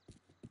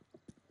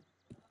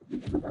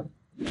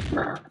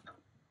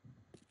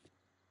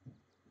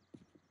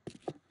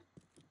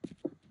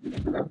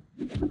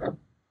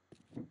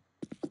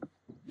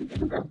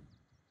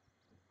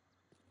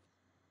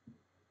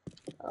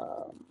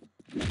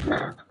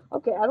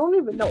 Okay, I don't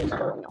even know what's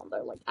going on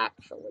there, like,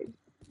 actually.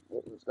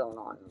 What was going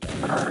on there.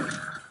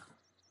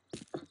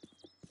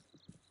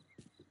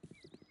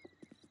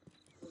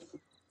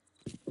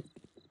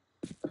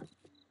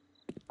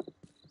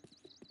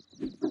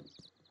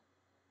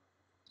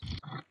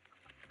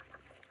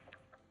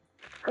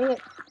 Dang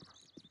it.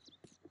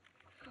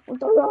 Went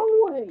the wrong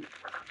way.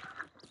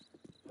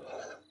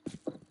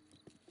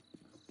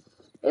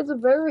 It's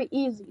very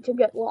easy to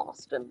get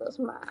lost in this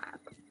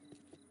map.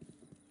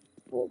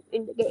 Well,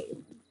 in the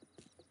game.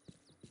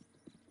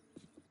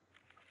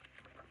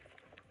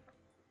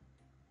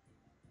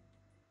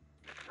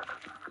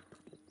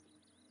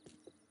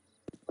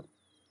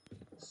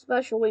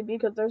 Especially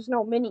because there's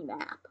no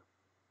mini-map.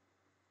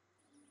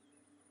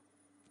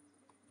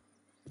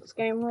 This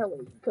game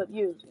really could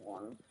use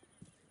one.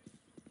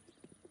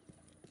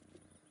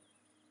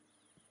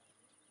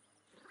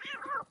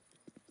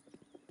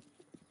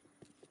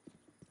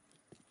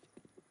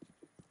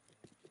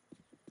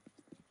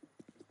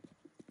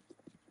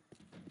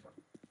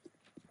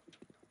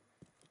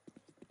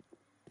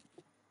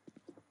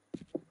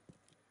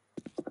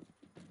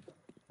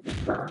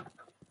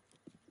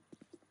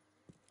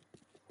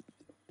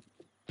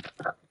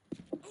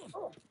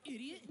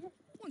 Idiot!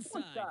 One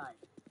side.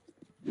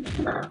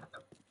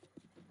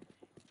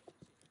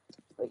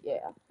 But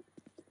yeah.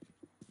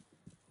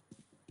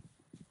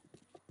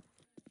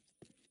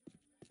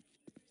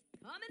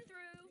 Coming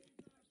through.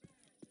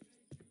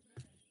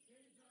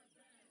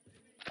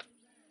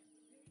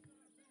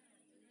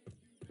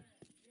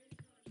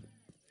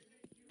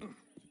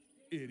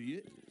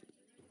 Idiot.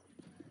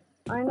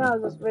 I know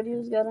this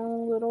video's getting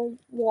a little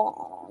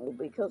long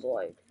because,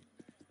 like,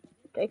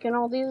 taking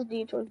all these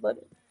detours, but,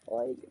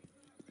 like,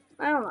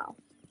 I don't know.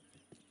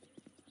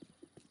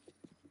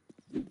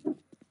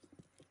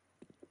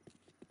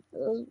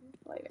 This is,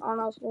 like,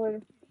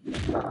 honestly.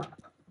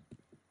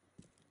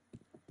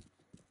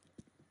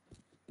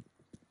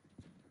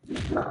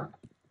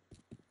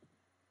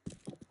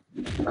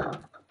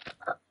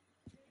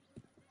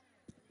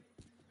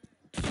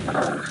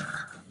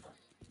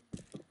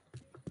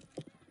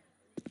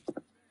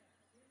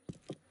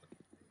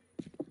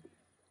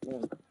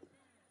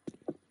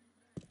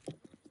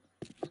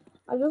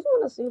 I just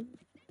want to see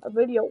a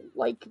video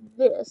like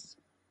this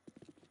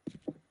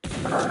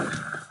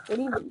would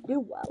even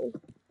do well.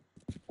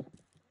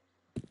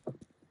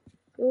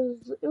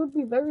 Because it would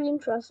be very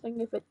interesting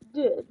if it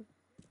did.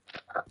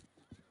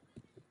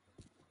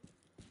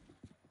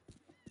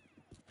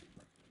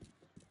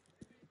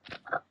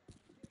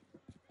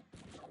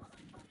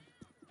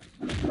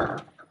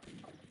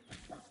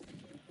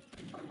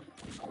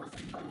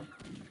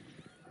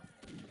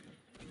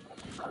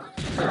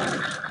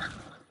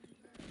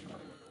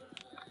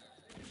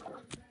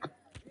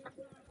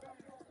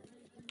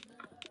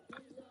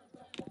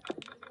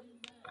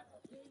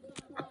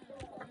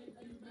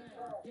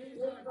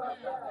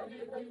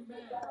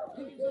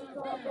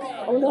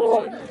 Oh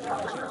no!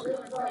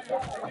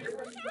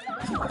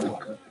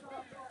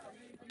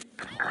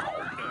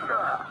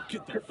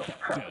 Get the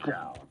fuck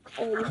down.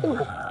 Oh, you can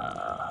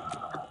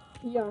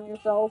pee on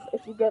yourself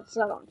if you get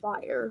set on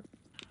fire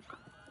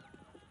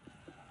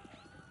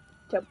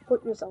to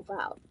put yourself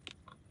out.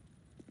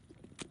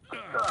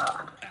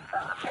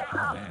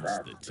 That's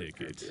the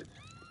ticket.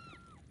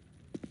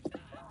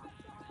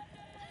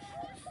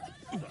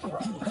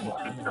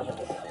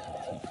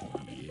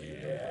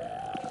 Yeah.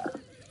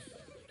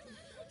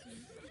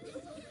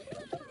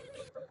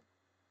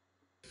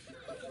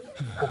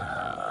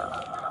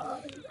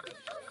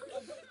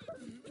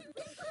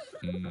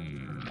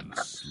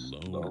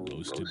 Slow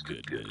roasted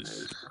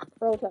goodness.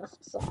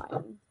 Protest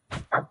sign.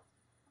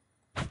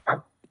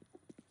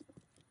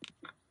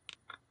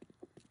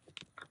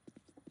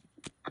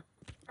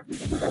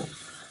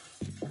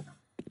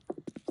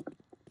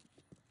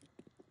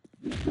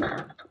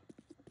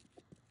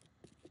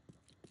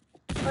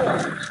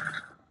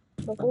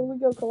 Before we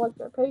go collect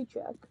our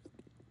paycheck,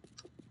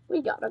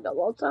 we gotta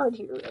go outside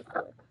here real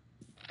quick.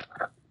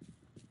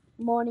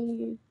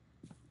 Money.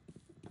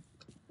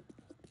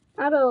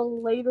 At a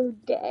later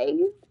day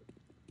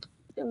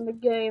in the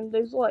game,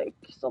 there's like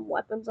some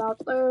weapons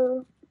out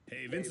there.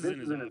 Hey, Vince is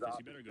in his office.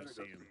 You better go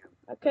see him.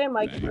 Okay,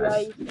 Mikey,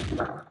 Thanks.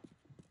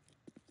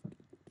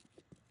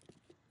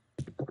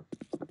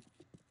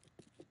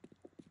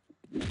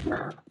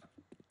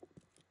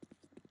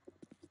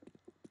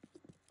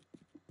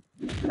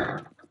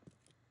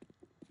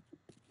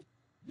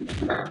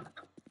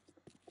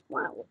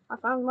 Wow, I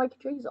found Mike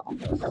G's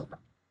office.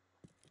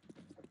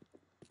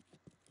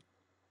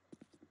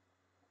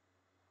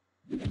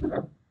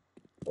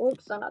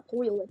 Works in a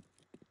toilet.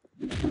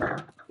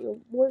 He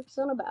works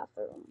in a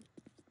bathroom.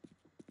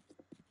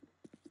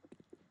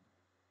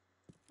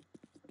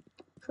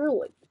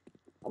 Truly,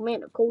 a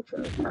man of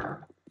culture.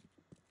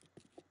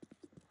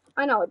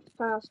 I know, I just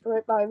passed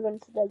right by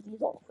Vince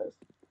Desi's office.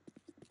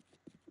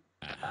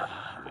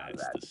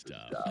 That's the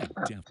stuff.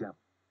 I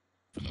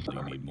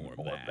definitely need more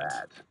of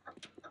that.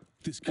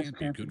 This can't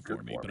be good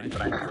for me,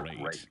 but I feel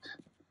great.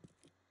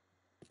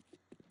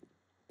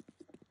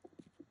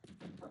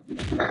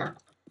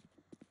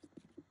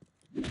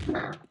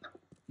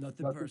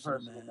 Nothing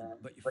personal, man,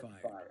 but you're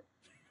fired.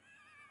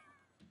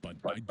 But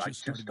I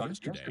just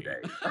started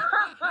yesterday.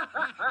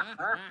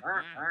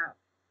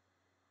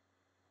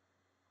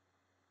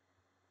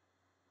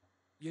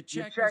 Your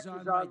check is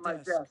on my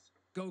desk.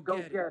 Go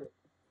get it.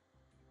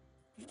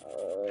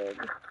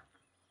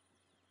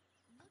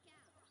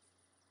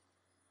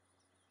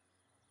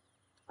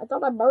 I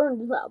thought I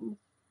burned them.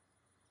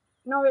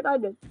 No, wait, I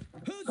did.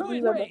 Who's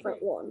These are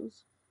different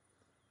ones.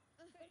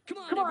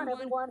 Come on,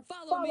 everyone.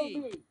 Follow me.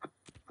 You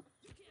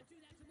can't do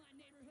that to my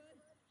neighborhood.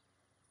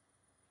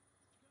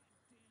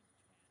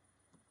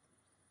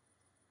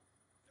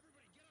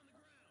 Everybody get on the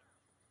ground.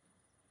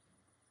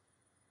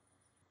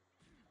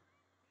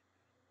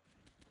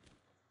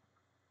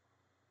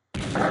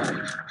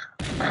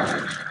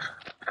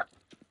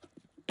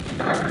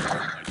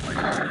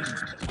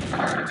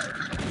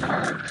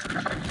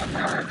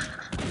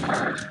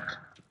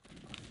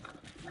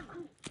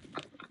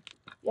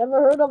 You ever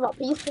heard of a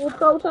peaceful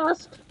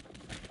protest?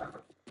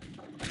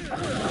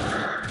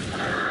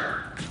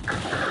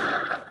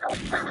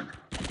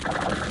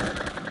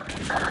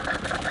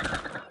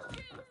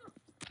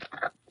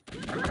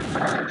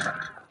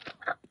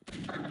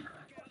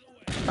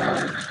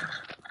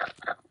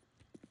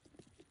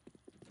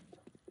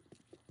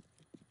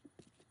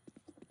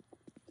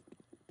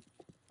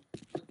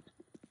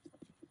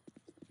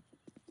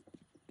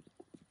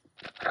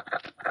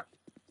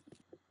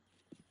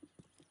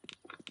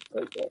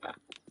 Oh, yeah.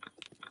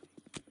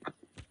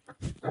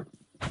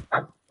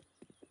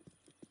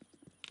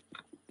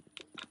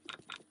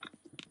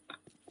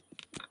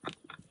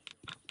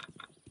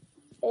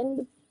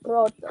 End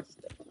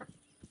protesting.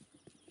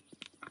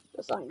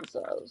 The sign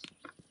says.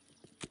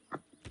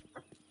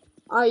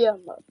 I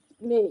am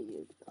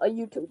me, a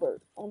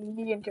YouTuber on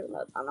the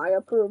internet, and I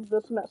approve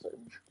this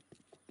message.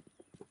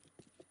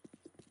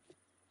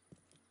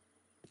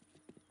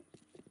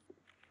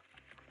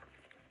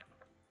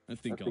 I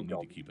think I'll need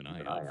to keep an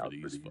eye out for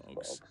these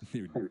folks.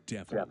 They're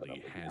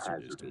definitely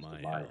hazardous to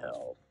my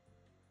health.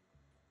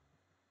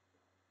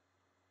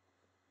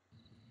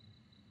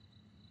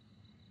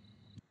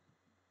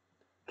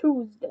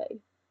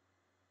 Tuesday.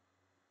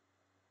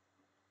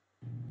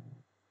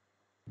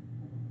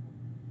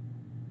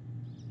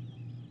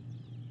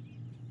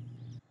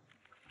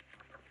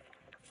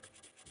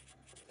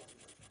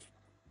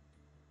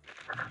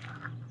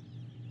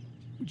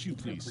 Would you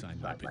please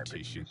sign my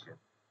petition?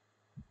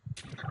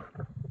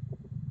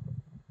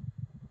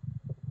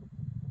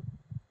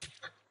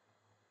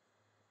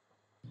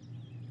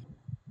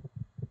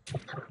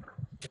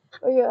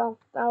 Oh yeah,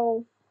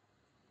 that'll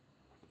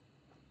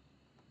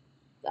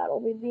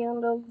be the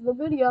end of the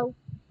video.